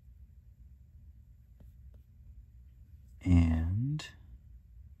 And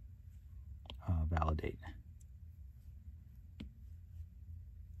validate.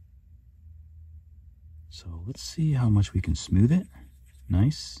 So let's see how much we can smooth it.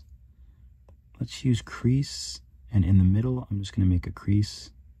 Nice. Let's use crease, and in the middle, I'm just going to make a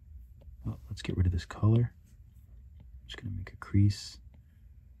crease. Oh, let's get rid of this color. I'm just going to make a crease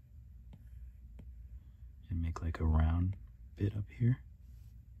and make like a round bit up here,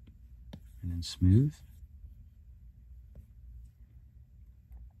 and then smooth.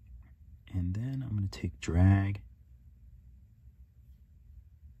 And then I'm going to take drag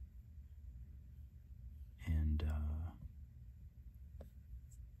and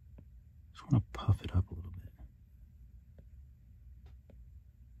just want to puff it up a little bit.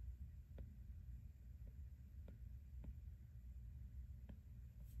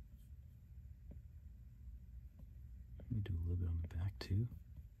 Let me do a little bit on the back too.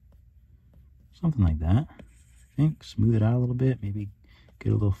 Something like that. I think smooth it out a little bit, maybe get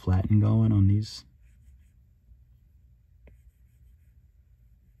a little flatten going on these.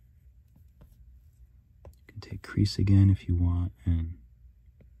 You can take crease again if you want, and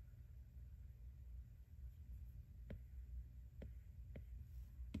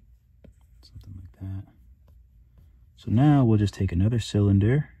something like that. So now we'll just take another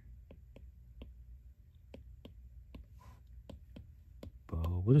cylinder,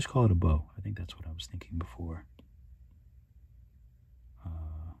 bow. We'll just call it a bow. I think that's what I was thinking before.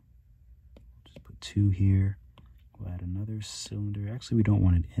 Just put 2 here. We'll add another cylinder. Actually, we don't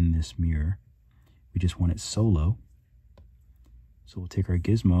want it in this mirror. We just want it solo. So we'll take our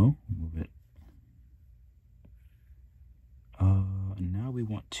gizmo, move it. And now we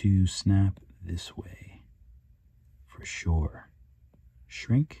want to snap this way for sure.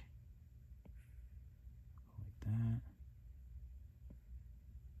 Shrink like that.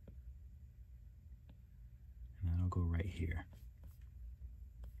 And that'll go right here.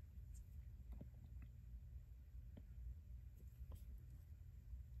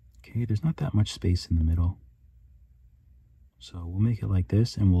 Okay, there's not that much space in the middle. So we'll make it like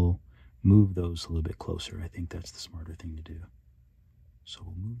this, and we'll move those a little bit closer. I think that's the smarter thing to do. So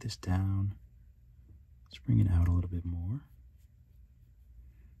we'll move this down. Let's bring it out a little bit more.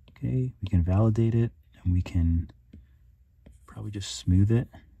 Okay, we can validate it, and we can probably just smooth it,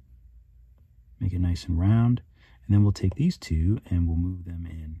 make it nice and round. And then we'll take these 2 and we'll move them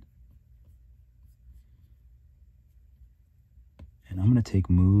in. And I'm going to take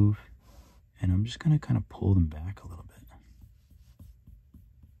move, and I'm just going to kind of pull them back a little bit.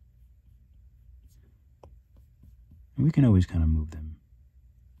 And we can always kind of move them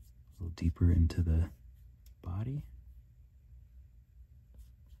a little deeper into the body.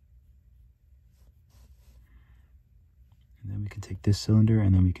 And then we can take this cylinder,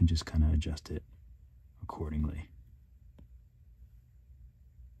 and then we can just kind of adjust it accordingly.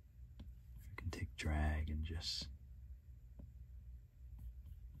 We can take drag and just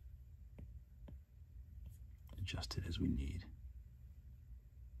adjust it as we need.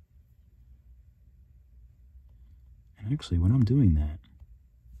 And actually, when I'm doing that,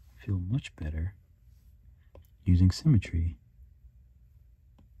 I feel much better using symmetry.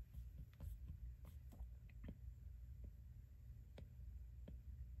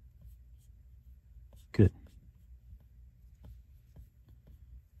 Good.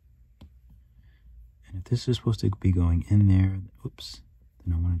 this is supposed to be going in there. Oops.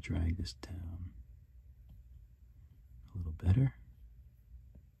 Then I want to drag this down a little better.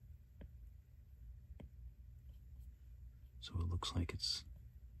 So it looks like it's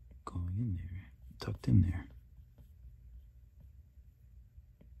going in there, tucked in there.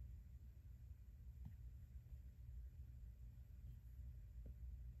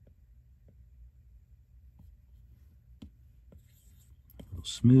 A little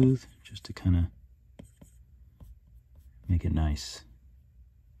smooth, just to kind of make it nice.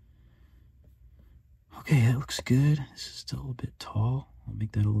 Okay, that looks good. This is still a bit tall. I'll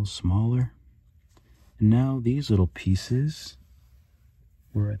make that a little smaller. And now these little pieces,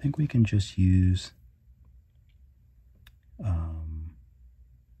 where I think we can just use I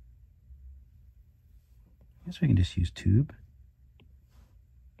guess we can just use tube.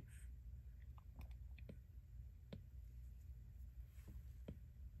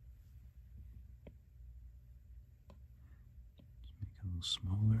 Let's make it a little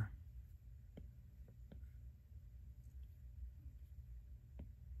smaller.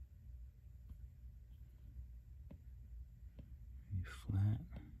 Flat.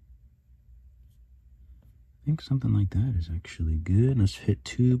 I think something like that is actually good. Let's hit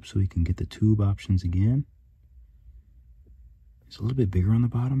tube so we can get the tube options again. It's a little bit bigger on the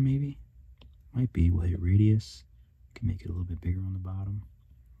bottom, maybe. Might be. We'll hit radius. We can make it a little bit bigger on the bottom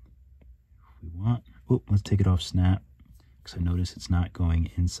if we want. Oh, let's take it off snap, because I notice it's not going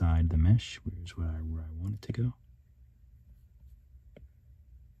inside the mesh, where's where I want it to go.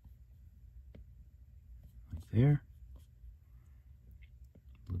 Like there.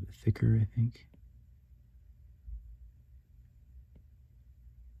 A little bit thicker, I think.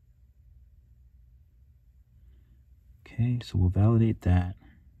 Okay, so we'll validate that.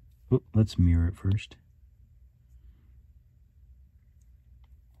 Oh, let's mirror it first.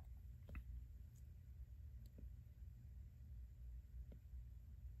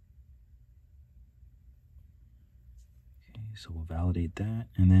 Okay, so we'll validate that,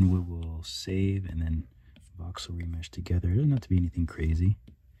 and then we will save and then voxel remesh together. It doesn't have to be anything crazy.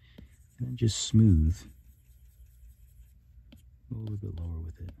 And then just smooth. Go a little bit lower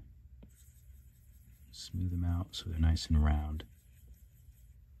with it. Smooth them out so they're nice and round.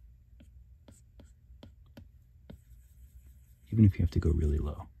 Even if you have to go really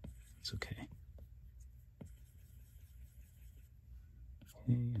low, it's okay.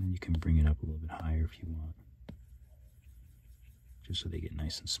 Okay, and then you can bring it up a little bit higher if you want, just so they get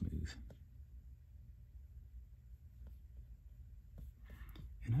nice and smooth.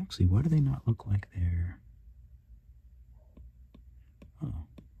 And actually, why do they not look like they're... Oh.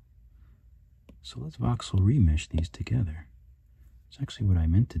 So let's voxel remesh these together. It's actually what I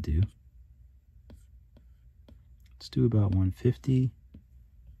meant to do. Let's do about 150,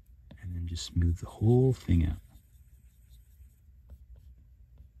 and then just smooth the whole thing out.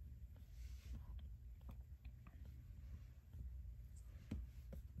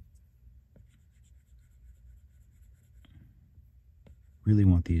 Really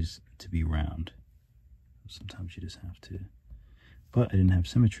want these to be round. Sometimes you just have to. But I didn't have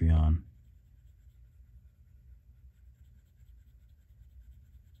symmetry on.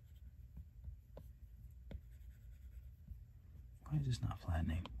 Why is this not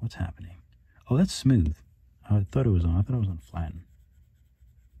flattening? What's happening? Oh, that's smooth. I thought it was on. I thought it was on flatten.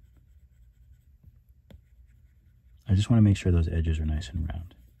 I just want to make sure those edges are nice and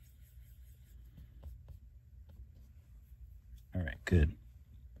round. All right, good.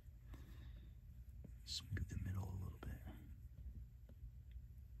 Smooth the middle a little bit.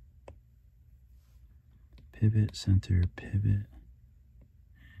 Pivot, center, pivot.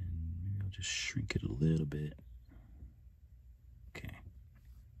 And maybe I'll just shrink it a little bit. Okay.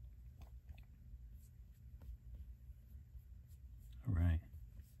 All right.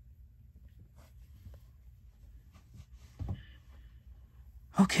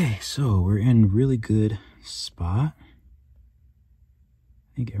 Okay, so we're in a really good spot.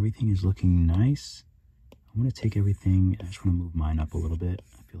 I think everything is looking nice. I'm going to take everything, I just want to move mine up a little bit.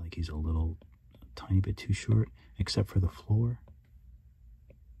 I feel like he's a tiny bit too short, except for the floor.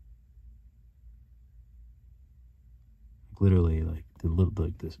 Literally, like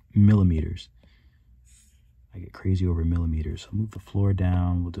this millimeters. I get crazy over millimeters. So I'll move the floor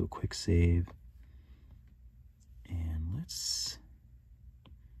down. We'll do a quick save. And let's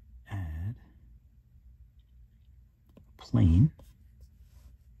add a plane.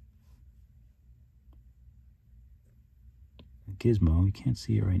 Gizmo, you can't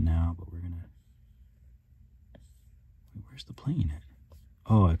see it right now, but we're gonna... Wait, where's the plane at?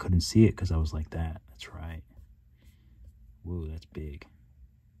 Oh, I couldn't see it because I was like that. That's right. Whoa, that's big.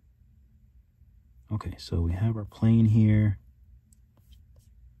 Okay, so we have our plane here.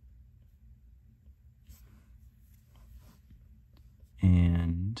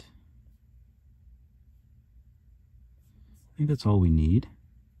 And I think that's all we need.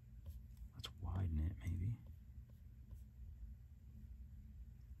 Let's widen it maybe.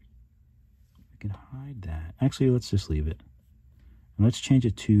 We can hide that. Actually, let's just leave it. And let's change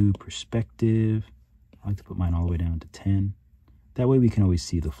it to perspective. I like to put mine all the way down to 10. That way we can always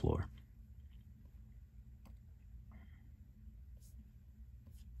see the floor.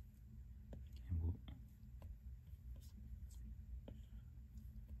 And we'll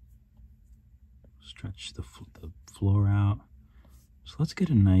stretch the floor out. So let's get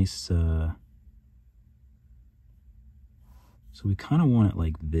a nice, so we kind of want it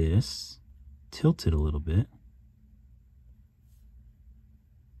like this, tilt it a little bit.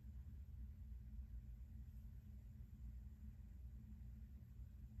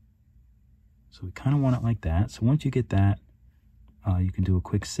 So we kind of want it like that. So once you get that, you can do a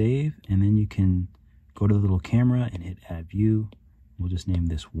quick save, and then you can go to the little camera and hit add view. We'll just name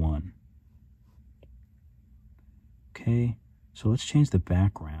this 1. Okay, so let's change the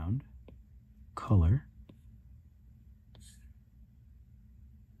background color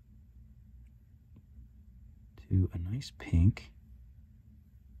to a nice pink.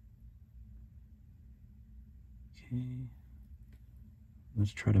 Okay,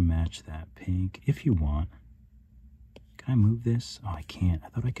 let's try to match that pink if you want. Can I move this? Oh, I can't. I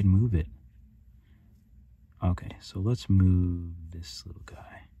thought I could move it. Okay, so let's move this little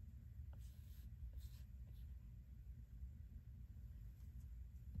guy.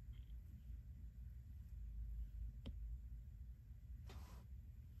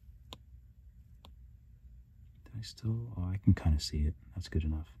 Oh, I can kind of see it. That's good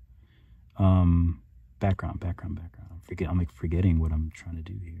enough. Background. I'm like forgetting what I'm trying to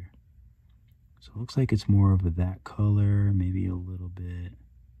do here. So it looks like it's more of that color, maybe a little bit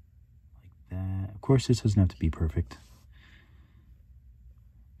like that. Of course, this doesn't have to be perfect.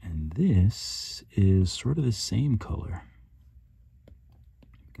 And this is sort of the same color.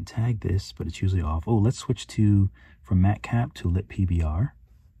 You can tag this, but it's usually off. Oh, let's switch from matte cap to lit PBR.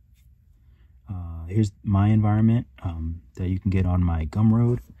 Here's my environment that you can get on my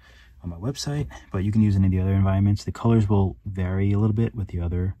Gumroad on my website, but you can use any of the other environments. The colors will vary a little bit with the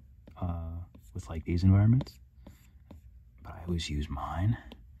other, with like these environments, but I always use mine.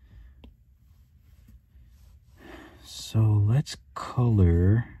 So let's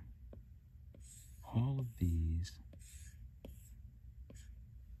color all of these.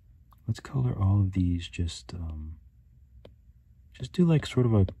 Let's color all of these just do like sort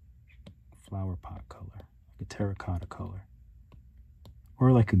of a flower pot color, like a terracotta color,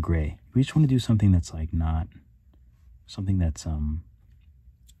 or like a gray. We just want to do something that's like not something that's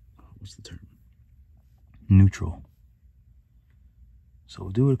what's the term, neutral. So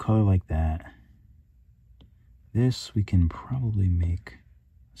we'll do a color like that. This we can probably make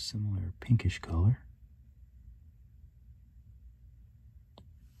a similar pinkish color.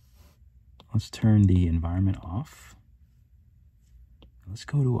 Let's turn the environment off. Let's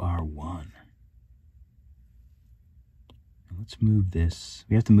go to R1. And let's move this.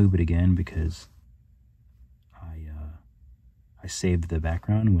 We have to move it again because I saved the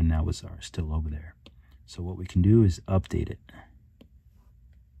background when that was still over there. So what we can do is update it.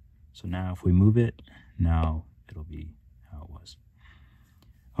 So now if we move it, now it'll be how it was.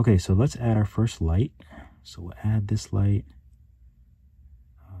 Okay, so let's add our first light. So we'll add this light.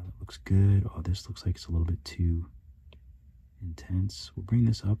 That looks good. Oh, this looks like it's a little bit too intense. We'll bring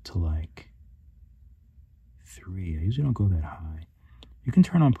this up to like 3. I usually don't go that high. You can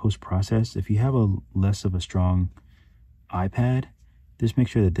turn on post-process. If you have a less of a strong iPad, just make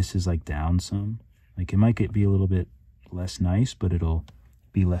sure that this is like down some. Like it might be a little bit less nice, but it'll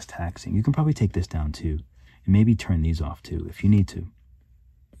be less taxing. You can probably take this down too, and maybe turn these off too if you need to.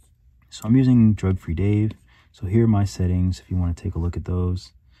 So I'm using Drug-Free Dave. So here are my settings if you want to take a look at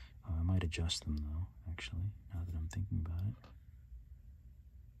those. I might adjust them though, actually, now that I'm thinking about it.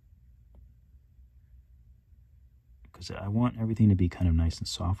 Because I want everything to be kind of nice and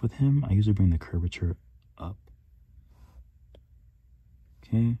soft with him. I usually bring the curvature up.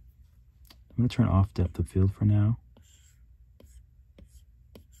 Okay, I'm going to turn off depth of field for now.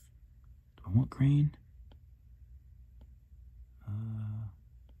 Do I want grain? I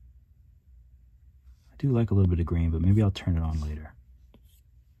do like a little bit of grain, but maybe I'll turn it on later.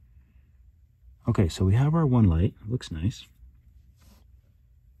 Okay, so we have our one light. It looks nice.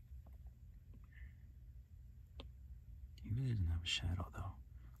 He really doesn't have a shadow, though.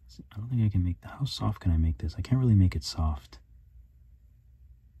 I don't think I can make that. How soft can I make this? I can't really make it soft.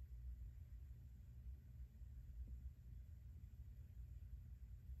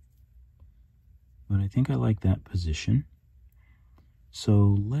 but I think I like that position.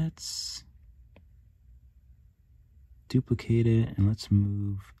 So let's duplicate it and let's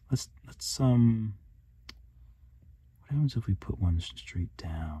move, let's what happens if we put one straight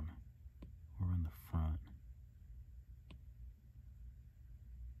down or on the front?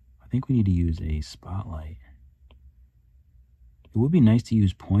 I think we need to use a spotlight. It would be nice to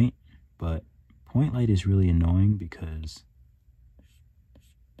use point, but point light is really annoying because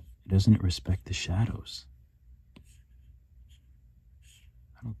it doesn't respect the shadows.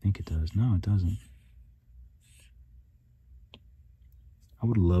 I don't think it does. No, it doesn't. I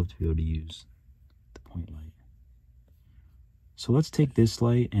would love to be able to use the point light. So let's take this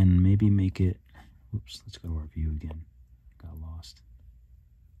light and maybe make it, oops, let's go to our view again. Got lost.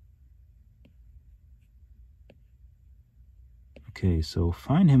 Okay, so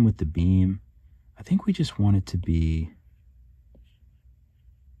find him with the beam. I think we just want it to be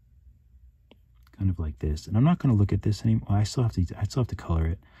kind of like this. And I'm not going to look at this anymore. I still have to color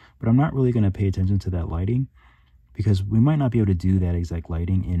it, but I'm not really going to pay attention to that lighting because we might not be able to do that exact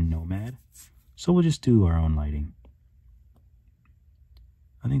lighting in Nomad. So we'll just do our own lighting.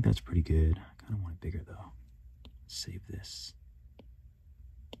 I think that's pretty good. I kind of want it bigger though. Let's save this.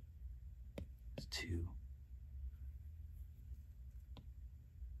 It's 2.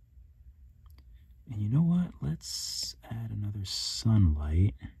 And you know what? Let's add another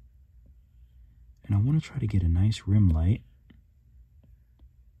sunlight. And I want to try to get a nice rim light.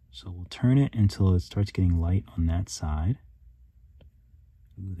 So we'll turn it until it starts getting light on that side.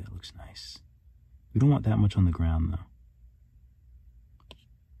 Ooh, that looks nice. We don't want that much on the ground though.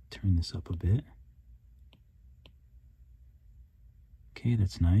 Turn this up a bit. Okay,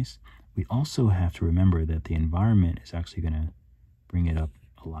 that's nice. We also have to remember that the environment is actually going to bring it up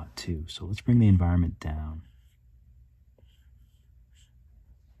a lot too. So let's bring the environment down.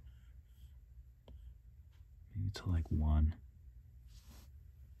 Maybe to like 1.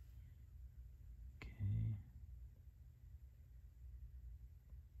 Okay.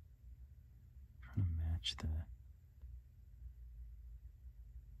 Trying to match the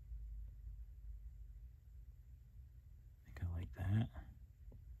that.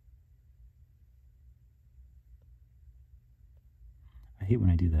 I hate when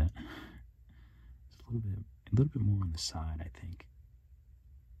I do that. It's a little bit more on the side, I think.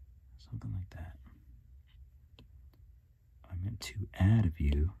 Something like that. I meant to add a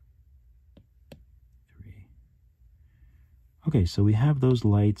view. 3. Okay, so we have those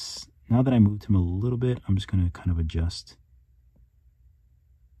lights. Now that I moved him a little bit, I'm just going to kind of adjust.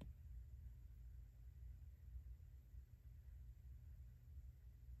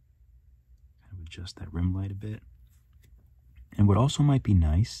 Adjust that rim light a bit. And what also might be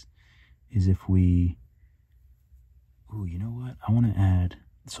nice is if we, ooh, you know what? I want to add,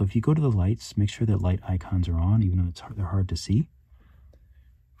 so if you go to the lights, make sure that light icons are on, even though they're hard to see.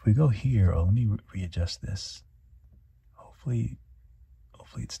 If we go here, oh, let me readjust this. Hopefully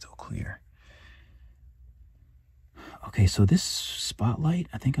it's still clear. Okay, so this spotlight,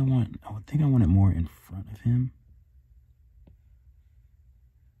 I think I want it more in front of him.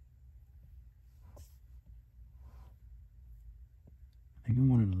 I think I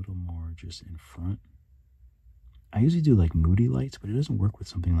want it a little more just in front. I usually do like moody lights, but it doesn't work with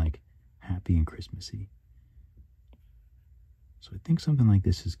something like happy and Christmassy. So I think something like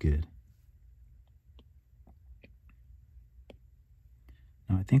this is good.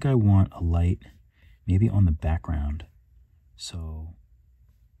 Now I think I want a light maybe on the background. So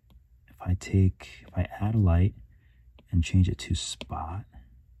if I add a light and change it to spot,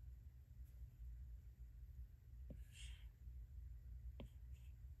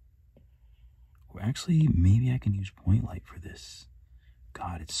 or actually, maybe I can use point light for this.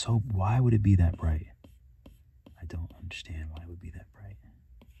 God, it's so, why would it be that bright? I don't understand why it would be that bright.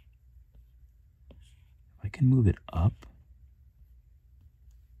 If I can move it up,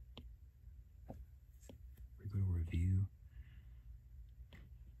 we go to review.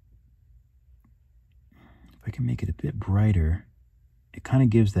 If I can make it a bit brighter, it kind of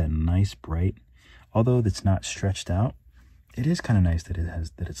gives that nice bright, although it's not stretched out. It is kind of nice that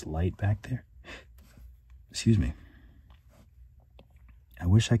it's light back there. Excuse me. I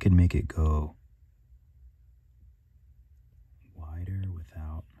wish I could make it go wider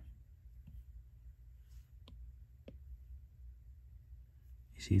without.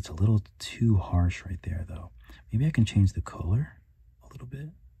 You see, it's a little too harsh right there though. Maybe I can change the color a little bit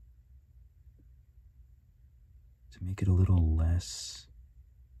to make it a little less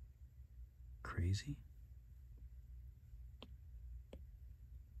crazy.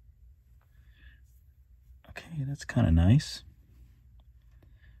 Okay, that's kind of nice.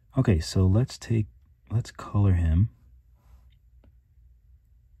 Okay, so let's take let's color him.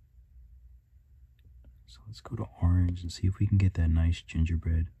 So let's go to orange and see if we can get that nice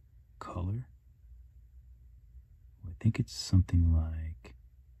gingerbread color. I think it's something like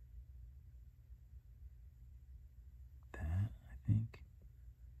that, I think.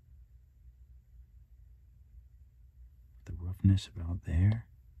 The roughness about there.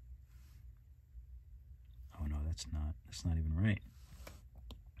 Oh no, that's not even right.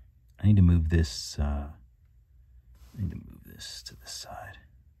 I need to move this, to the side.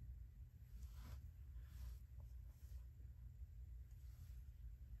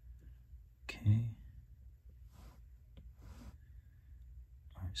 Okay.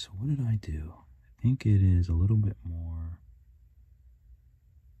 All right, so what did I do? I think it is a little bit more.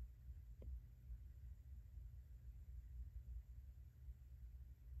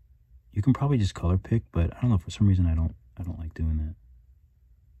 You can probably just color pick, but I don't know, for some reason I don't like doing that.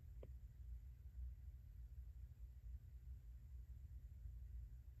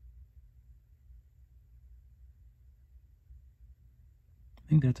 I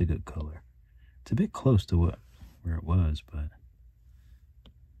think that's a good color. It's a bit close to where it was, but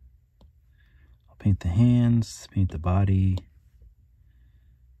I'll paint the hands, paint the body.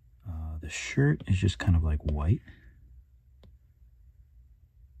 The shirt is just kind of like white.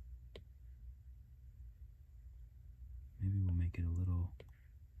 Maybe we'll make it a little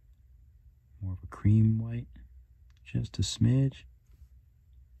more of a cream white, just a smidge.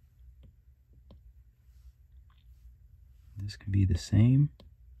 This can be the same.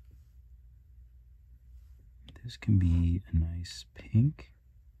 This can be a nice pink.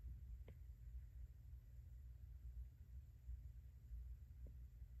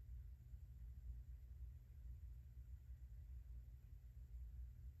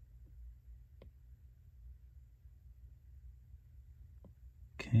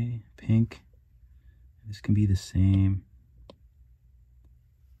 Okay, pink. This can be the same.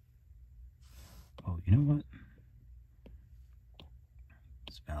 Oh, you know what?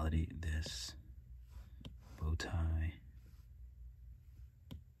 Let's validate this. Bow tie.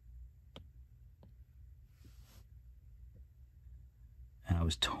 And I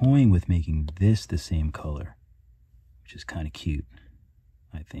was toying with making this the same color, which is kind of cute,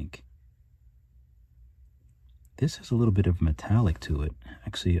 I think. This has a little bit of metallic to it.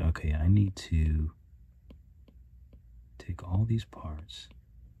 Actually, okay, I need to take all these parts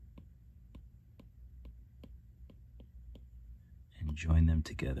and join them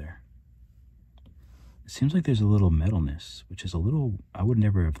together. It seems like there's a little metalness, which is a little, I would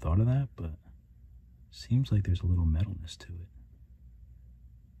never have thought of that, but it seems like there's a little metalness to it.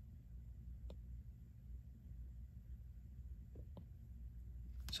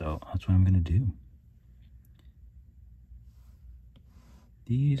 So that's what I'm going to do.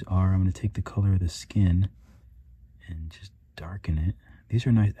 These are, I'm going to take the color of the skin and just darken it. These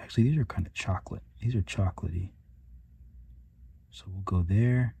are nice. Actually, these are kind of chocolate. These are chocolatey. So we'll go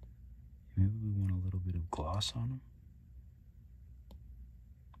there. Maybe we want a little bit of gloss on them.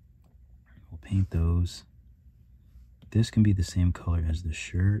 We'll paint those. This can be the same color as the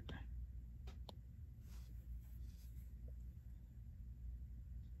shirt.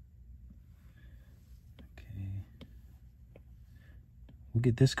 We'll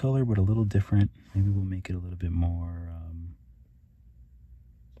get this color, but a little different. Maybe we'll make it a little bit more,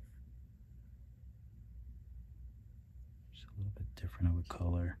 just a little bit different of a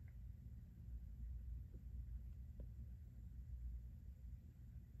color.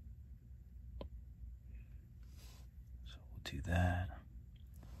 So we'll do that.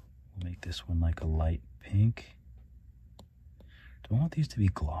 We'll make this one like a light pink. Do I want these to be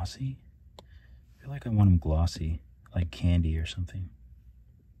glossy? I feel like I want them glossy, like candy or something.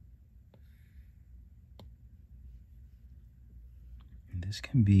 This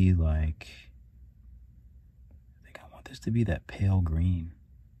can be like, I think I want this to be that pale green.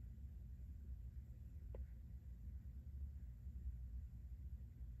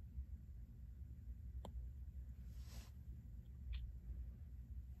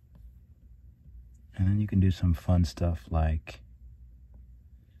 And then you can do some fun stuff like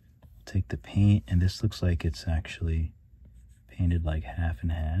take the paint, and this looks like it's actually painted like half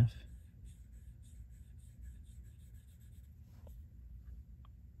and half.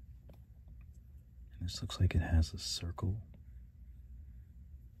 This looks like it has a circle.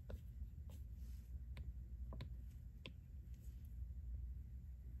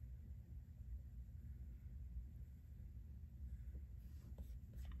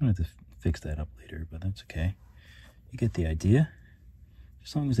 I'm going to have to fix that up later, but that's okay. You get the idea.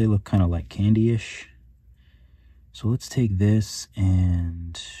 As long as they look kind of like candy-ish. So let's take this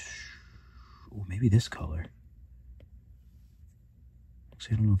and Oh, maybe this color.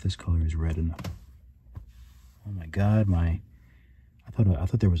 Actually, I don't know if this color is red enough. Oh my God, I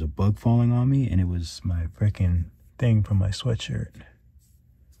thought there was a bug falling on me, and it was my freaking thing from my sweatshirt.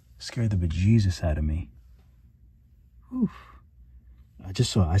 Scared the bejesus out of me. Oof. I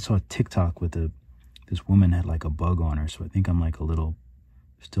saw a TikTok with this woman had like a bug on her, so I think I'm like a little,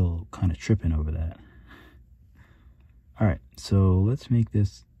 still kind of tripping over that. All right, so let's make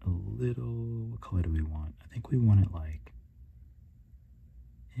this a little, what color do we want? I think we want it like,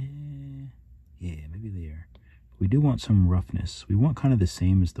 yeah, maybe there. We do want some roughness. We want kind of the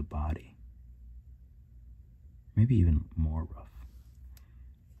same as the body. Maybe even more rough.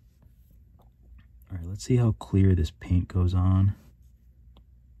 All right, let's see how clear this paint goes on.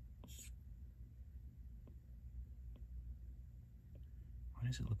 Why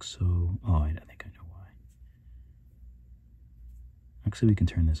does it look so... Oh, I think I know why. Actually, we can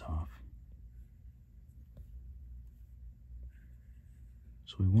turn this off.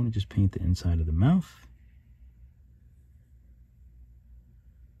 So we want to just paint the inside of the mouth.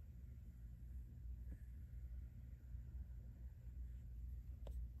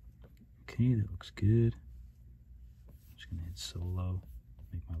 Okay, that looks good. I'm just gonna hit solo,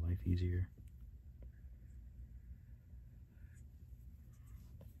 make my life easier.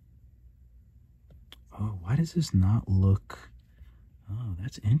 Oh, why does this not look... Oh,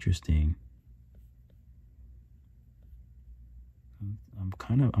 that's interesting.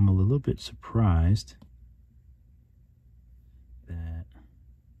 I'm a little bit surprised that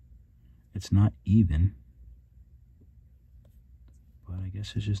it's not even. But I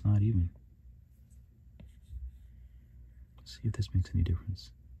guess it's just not even. Let's see if this makes any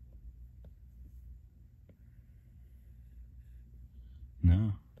difference.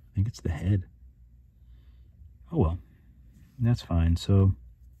 No, I think it's the head. Oh well, that's fine. So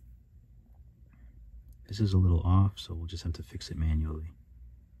this is a little off, so we'll just have to fix it manually.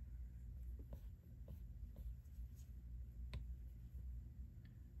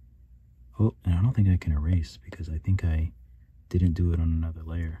 Oh, and I don't think I can erase because I think I didn't do it on another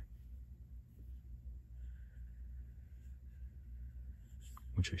layer,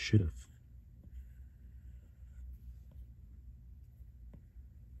 which I should have.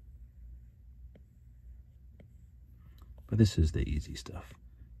 But this is the easy stuff.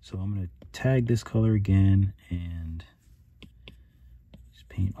 So I'm going to tag this color again and just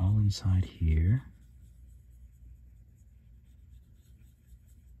paint all inside here.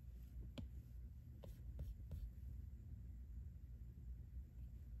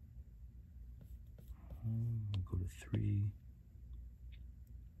 We'll go to 3.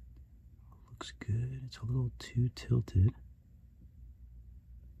 Looks good. It's a little too tilted.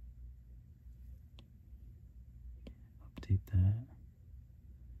 Update that.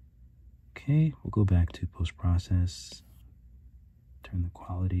 Okay, we'll go back to post-process, turn the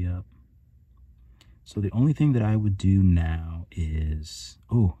quality up. So the only thing that I would do now is,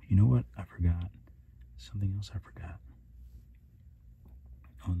 oh, you know what? I forgot. Something else I forgot.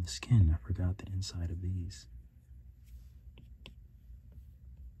 On the skin, I forgot the inside of these.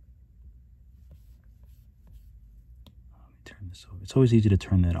 Let me turn this over. It's always easy to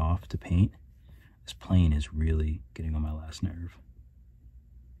turn that off to paint. This plane is really getting on my last nerve.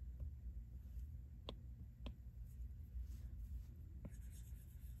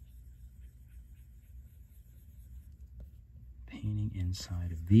 Painting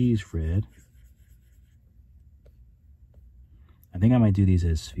inside of these red. I think I might do these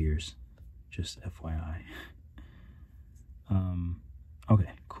as spheres, just FYI. Okay,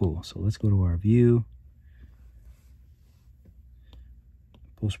 cool. So let's go to our view.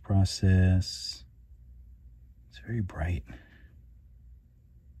 Post-process. It's very bright.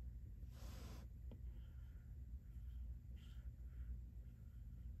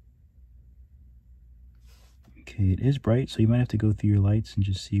 Okay, it is bright, so you might have to go through your lights and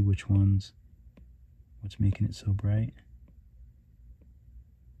just see which ones, what's making it so bright.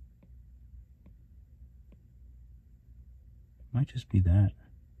 Might just be that.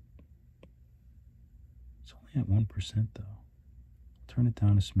 It's only at 1% though. Turn it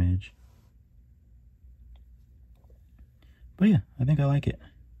down a smidge. But yeah, I think I like it.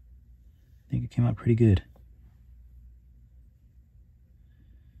 I think it came out pretty good.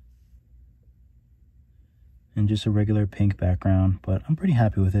 And just a regular pink background, but I'm pretty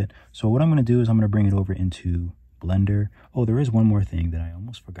happy with it. So what I'm going to do is I'm going to bring it over into Blender. Oh, there is one more thing that I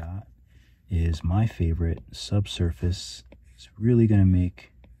almost forgot, is my favorite subsurface. It's really going to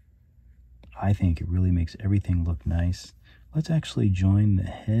make, I think it really makes everything look nice. Let's actually join the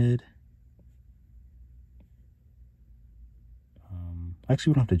head.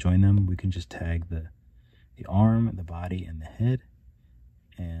 Actually, we don't have to join them. We can just tag the arm, the body, and the head,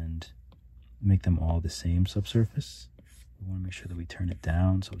 and make them all the same subsurface. We want to make sure that we turn it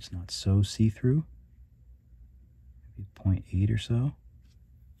down so it's not so see-through. Maybe 0.8 or so.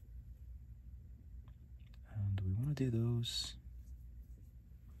 Do we want to do those?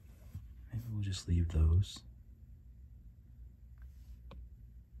 Maybe we'll just leave those.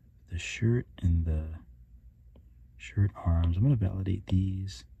 The shirt and the shirt arms, I'm going to validate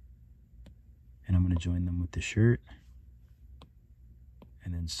these, and I'm going to join them with the shirt,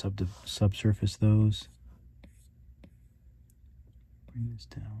 and then subsurface those. Bring this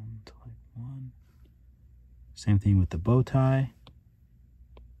down to like 1. Same thing with the bow tie.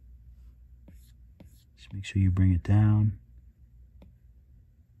 Just make sure you bring it down.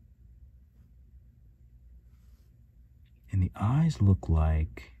 And the eyes look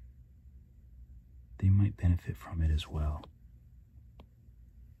like they might benefit from it as well.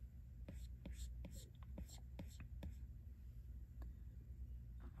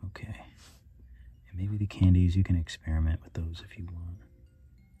 Okay. And maybe the candies, you can experiment with those if you want.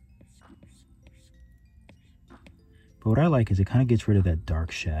 But what I like is it kind of gets rid of that dark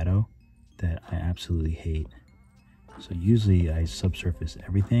shadow that I absolutely hate. So usually I subsurface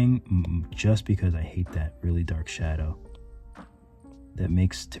everything just because I hate that really dark shadow. That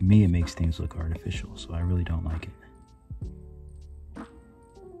makes, to me, it makes things look artificial, so I really don't like it.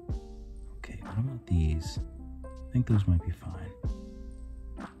 Okay, what about these? I think those might be fine.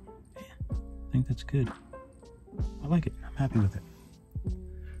 Yeah, I think that's good. I like it. I'm happy with it.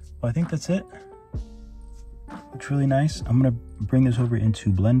 Well, I think that's it. Looks really nice. I'm gonna bring this over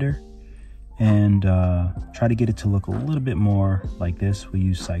into Blender and try to get it to look a little bit more like this. We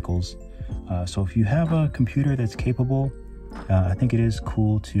use cycles. So if you have a computer that's capable, I think it is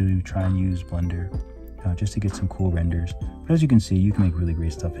cool to try and use Blender just to get some cool renders. But as you can see, you can make really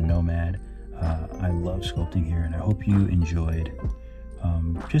great stuff in Nomad. I love sculpting here, and I hope you enjoyed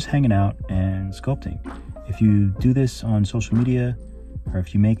just hanging out and sculpting. If you do this on social media, or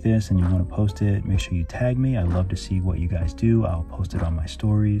if you make this and you want to post it, make sure you tag me. I love to see what you guys do. I'll post it on my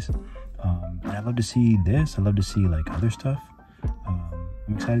stories. And I love to see this. I love to see like other stuff.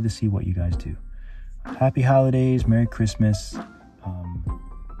 I'm excited to see what you guys do. Happy holidays, Merry Christmas.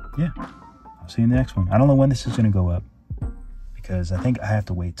 Yeah, I'll see you in the next one. I don't know when this is going to go up because I think I have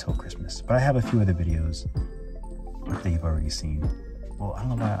to wait till Christmas. But I have a few other videos that you've already seen. Well,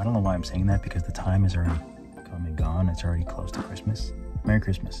 I don't know why I'm saying that, because the time is already come and gone. It's already close to Christmas. Merry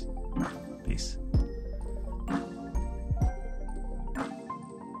Christmas. Peace.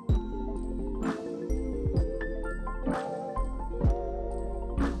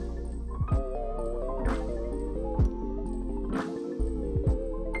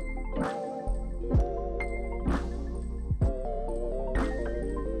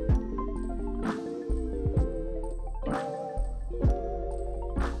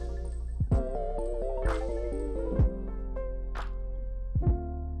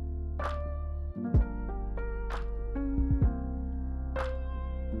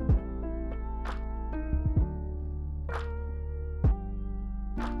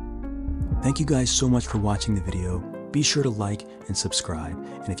 Thank you guys so much for watching the video. Be sure to like and subscribe.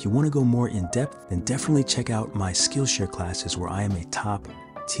 And if you want to go more in depth, then definitely check out my Skillshare classes where I am a top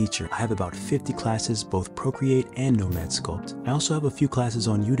teacher. I have about 50 classes, both Procreate and Nomad Sculpt. I also have a few classes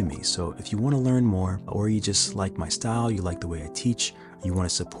on Udemy, so if you want to learn more, or you just like my style, you like the way I teach, you want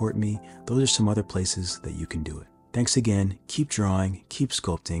to support me, those are some other places that you can do it. Thanks again, keep drawing, keep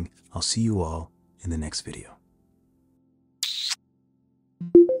sculpting. I'll see you all in the next video.